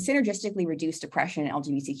can synergistically reduce depression in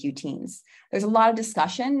LGBTQ teens. There's a lot of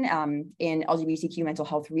discussion in LGBTQ mental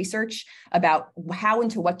health research about how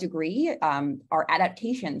and to what degree are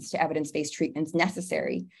adaptations to evidence-based treatments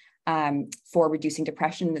necessary for reducing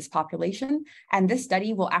depression in this population. And this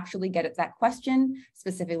study will actually get at that question,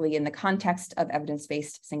 specifically in the context of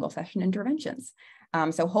evidence-based single-session interventions.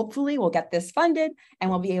 So hopefully we'll get this funded and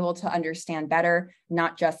we'll be able to understand better,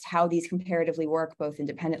 not just how these comparatively work, both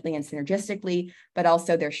independently and synergistically, but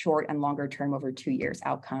also their short and longer term over 2 years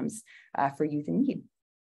outcomes for youth in need.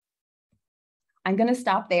 I'm going to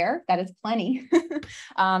stop there. That is plenty.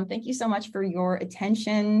 Thank you so much for your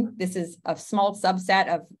attention. This is a small subset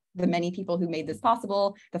of the many people who made this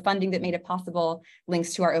possible, the funding that made it possible,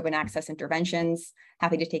 links to our open access interventions.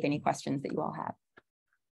 Happy to take any questions that you all have.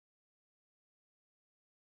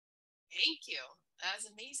 Thank you. That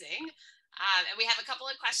was amazing. And we have a couple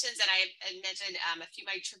of questions that I mentioned. A few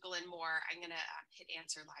might trickle in more. I'm going to hit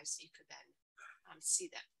answer live so you could then see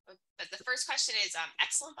them. But the first question is,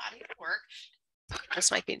 excellent body of work.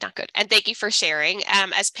 This might be not good. And thank you for sharing.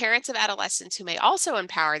 As parents of adolescents who may also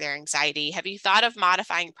empower their anxiety, have you thought of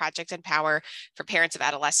modifying Project Empower for parents of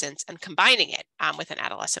adolescents and combining it with an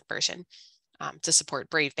adolescent version to support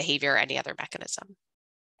brave behavior or any other mechanism?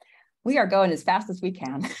 We are going as fast as we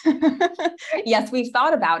can. Yes, we've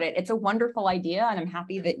thought about it. It's a wonderful idea, and I'm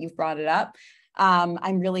happy that you've brought it up.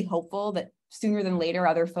 I'm really hopeful that sooner than later,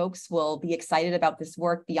 other folks will be excited about this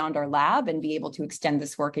work beyond our lab and be able to extend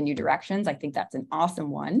this work in new directions. I think that's an awesome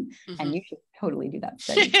one, and you should totally do that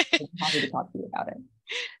study. I'm happy to talk to you about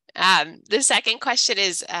it. The second question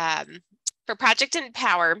is, for Project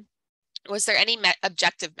Empower, was there any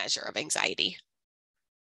objective measure of anxiety?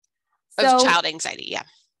 Of child anxiety, yeah.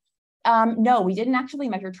 No, we didn't actually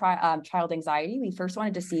measure child anxiety. We first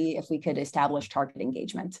wanted to see if we could establish target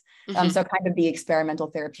engagement. So kind of the experimental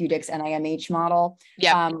therapeutics NIMH model.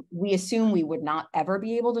 We assume we would not ever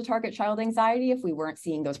be able to target child anxiety if we weren't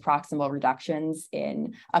seeing those proximal reductions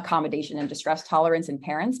in accommodation and distress tolerance in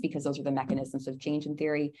parents, because those are the mechanisms of change in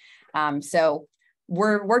theory. So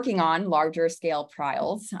we're working on larger scale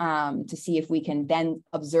trials to see if we can then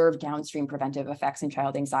observe downstream preventive effects in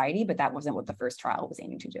child anxiety, but that wasn't what the first trial was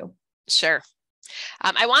aiming to do. Sure.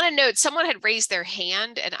 I want to note someone had raised their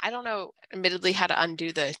hand, and I don't know, admittedly, how to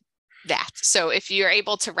undo that. So if you're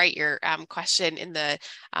able to write your question in the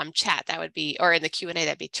chat, that would be, or in the Q&A,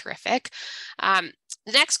 that'd be terrific. The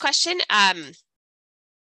next question, and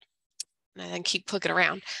I then keep clicking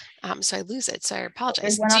around, so I lose it. So I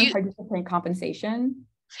apologize. There's one on participant compensation.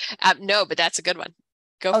 No, but that's a good one.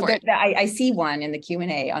 Go for it. I see one in the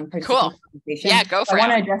Q&A on participant compensation. Yeah, go for it. I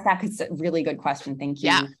want to address that because it's a really good question. Thank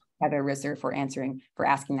you, Heather Risser, for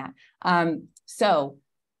asking that.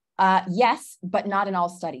 Yes, but not in all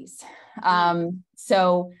studies. In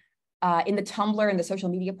the Tumblr and the social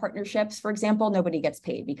media partnerships, for example, nobody gets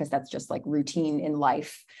paid because that's just like routine in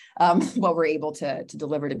life, what we're able to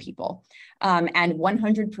deliver to people. And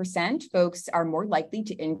 100% folks are more likely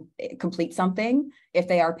to complete something if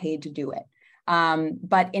they are paid to do it.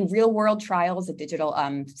 But in real world trials of digital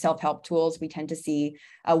self-help tools, we tend to see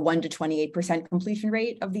a 1 to 28% completion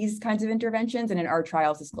rate of these kinds of interventions. And in our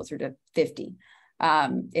trials, it's closer to 50.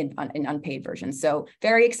 in unpaid versions. So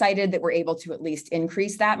very excited that we're able to at least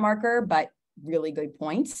increase that marker, but really good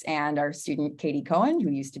points. And our student, Katie Cohen,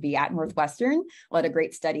 who used to be at Northwestern, led a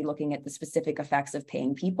great study looking at the specific effects of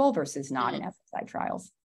paying people versus not in SSI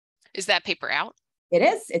trials. Is that paper out? It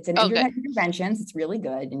is. It's an internet good. interventions. It's really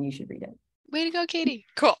good, and you should read it. Way to go, Katie.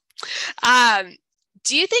 Cool.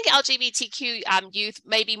 Do you think LGBTQ youth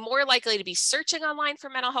may be more likely to be searching online for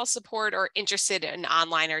mental health support or interested in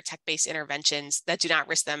online or tech-based interventions that do not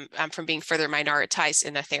risk them from being further minoritized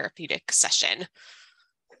in a therapeutic session?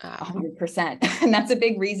 100%. And that's a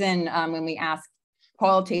big reason when we ask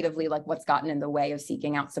qualitatively, like what's gotten in the way of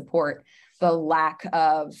seeking out support, the lack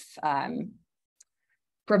of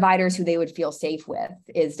providers who they would feel safe with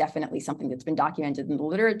is definitely something that's been documented in the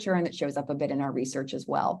literature and that shows up a bit in our research as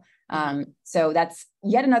well. So that's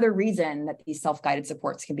yet another reason that these self-guided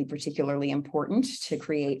supports can be particularly important to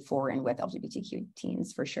create for and with LGBTQ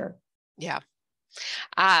teens, for sure. Yeah.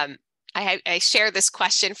 I share this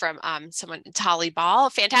question from someone, Tali Ball.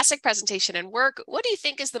 Fantastic presentation and work. What do you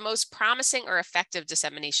think is the most promising or effective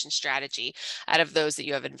dissemination strategy out of those that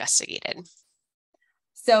you have investigated?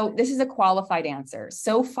 So this is a qualified answer.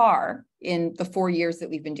 So far, in the 4 years that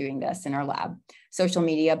we've been doing this in our lab, social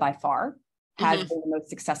media by far has been the most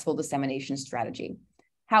successful dissemination strategy.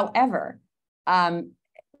 However,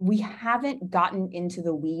 we haven't gotten into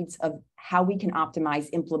the weeds of how we can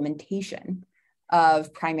optimize implementation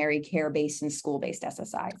of primary care-based and school-based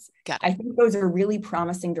SSIs. I think those are really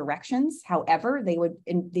promising directions. However, they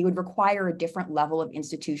would require a different level of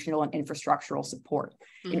institutional and infrastructural support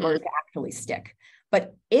in order to actually stick.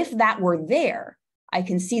 But if that were there, I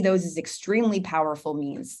can see those as extremely powerful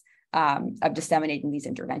means of disseminating these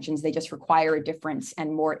interventions. They just require a different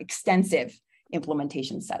and more extensive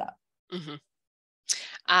implementation setup.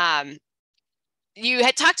 You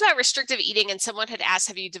had talked about restrictive eating, and someone had asked,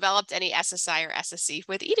 have you developed any SSI or SSC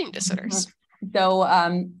with eating disorders? So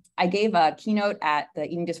I gave a keynote at the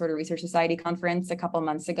Eating Disorder Research Society conference a couple of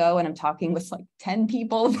months ago, and I'm talking with like 10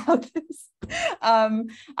 people about this.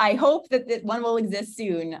 I hope that one will exist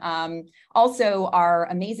soon. Also, our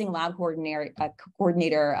amazing lab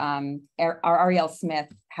coordinator, Ariel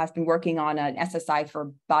Smith, has been working on an SSI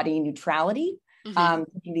for body neutrality.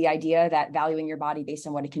 The idea that valuing your body based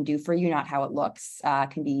on what it can do for you, not how it looks,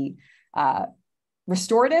 can be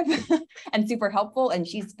restorative and super helpful. And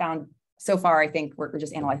she's found, so far, I think we're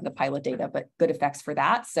just analyzing the pilot data, but good effects for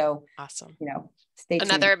that. So awesome. Stay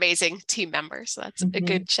tuned. Another amazing team member. So that's a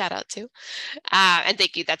good shout out too. And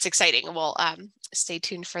thank you. That's exciting. We'll stay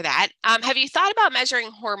tuned for that. Have you thought about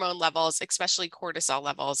measuring hormone levels, especially cortisol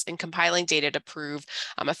levels, and compiling data to prove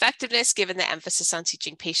effectiveness, given the emphasis on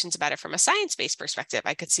teaching patients about it from a science-based perspective?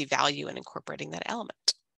 I could see value in incorporating that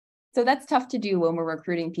element. So that's tough to do when we're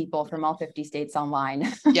recruiting people from all 50 states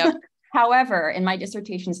online. Yep. However, in my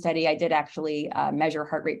dissertation study, I did actually measure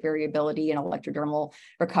heart rate variability and electrodermal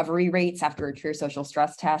recovery rates after a true social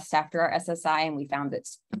stress test after our SSI, and we found that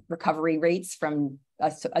recovery rates from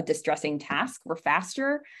a distressing task were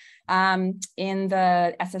faster in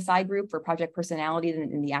the SSI group for project personality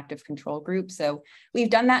than in the active control group. So we've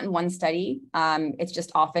done that in one study. It's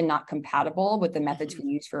just often not compatible with the methods we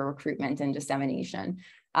use for recruitment and dissemination.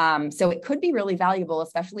 So it could be really valuable,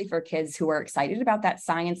 especially for kids who are excited about that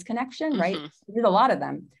science connection, right? There's a lot of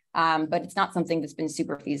them, but it's not something that's been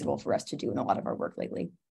super feasible for us to do in a lot of our work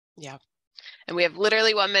lately. Yeah. And we have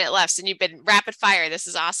literally 1 minute left, and you've been rapid fire. This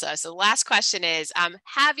is awesome. So the last question is,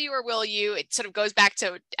 have you or will you, it sort of goes back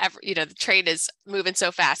to, the train is moving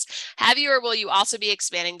so fast. Have you or will you also be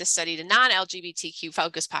expanding the study to non-LGBTQ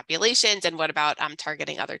focused populations? And what about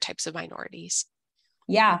targeting other types of minorities?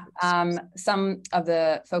 Yeah, some of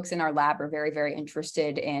the folks in our lab are very, very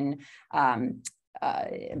interested in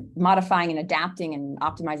modifying and adapting and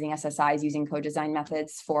optimizing SSIs using co-design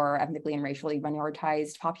methods for ethnically and racially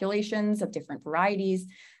minoritized populations of different varieties.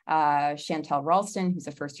 Chantel Ralston, who's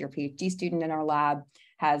a first-year Ph.D. student in our lab,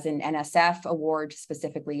 has an NSF award to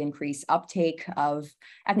specifically increase uptake of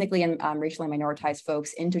ethnically and racially minoritized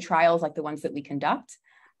folks into trials like the ones that we conduct,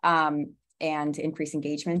 and increase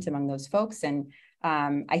engagement among those folks. And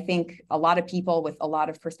I think a lot of people with a lot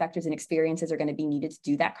of perspectives and experiences are going to be needed to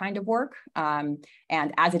do that kind of work. And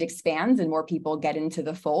as it expands and more people get into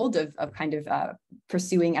the fold of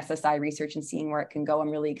pursuing SSI research and seeing where it can go,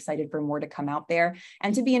 I'm really excited for more to come out there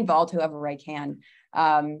and to be involved however I can.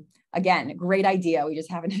 Again, great idea. We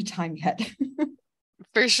just haven't had time yet.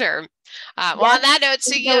 For sure. Well, on that note,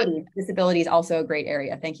 disability is also a great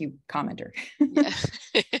area. Thank you, commenter.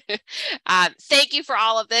 Thank you for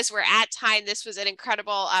all of this. We're at time. This was an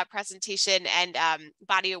incredible presentation and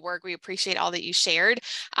body of work. We appreciate all that you shared.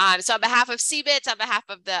 So on behalf of CBITs, on behalf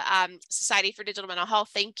of the Society for Digital Mental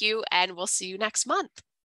Health, thank you, and we'll see you next month.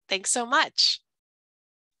 Thanks so much.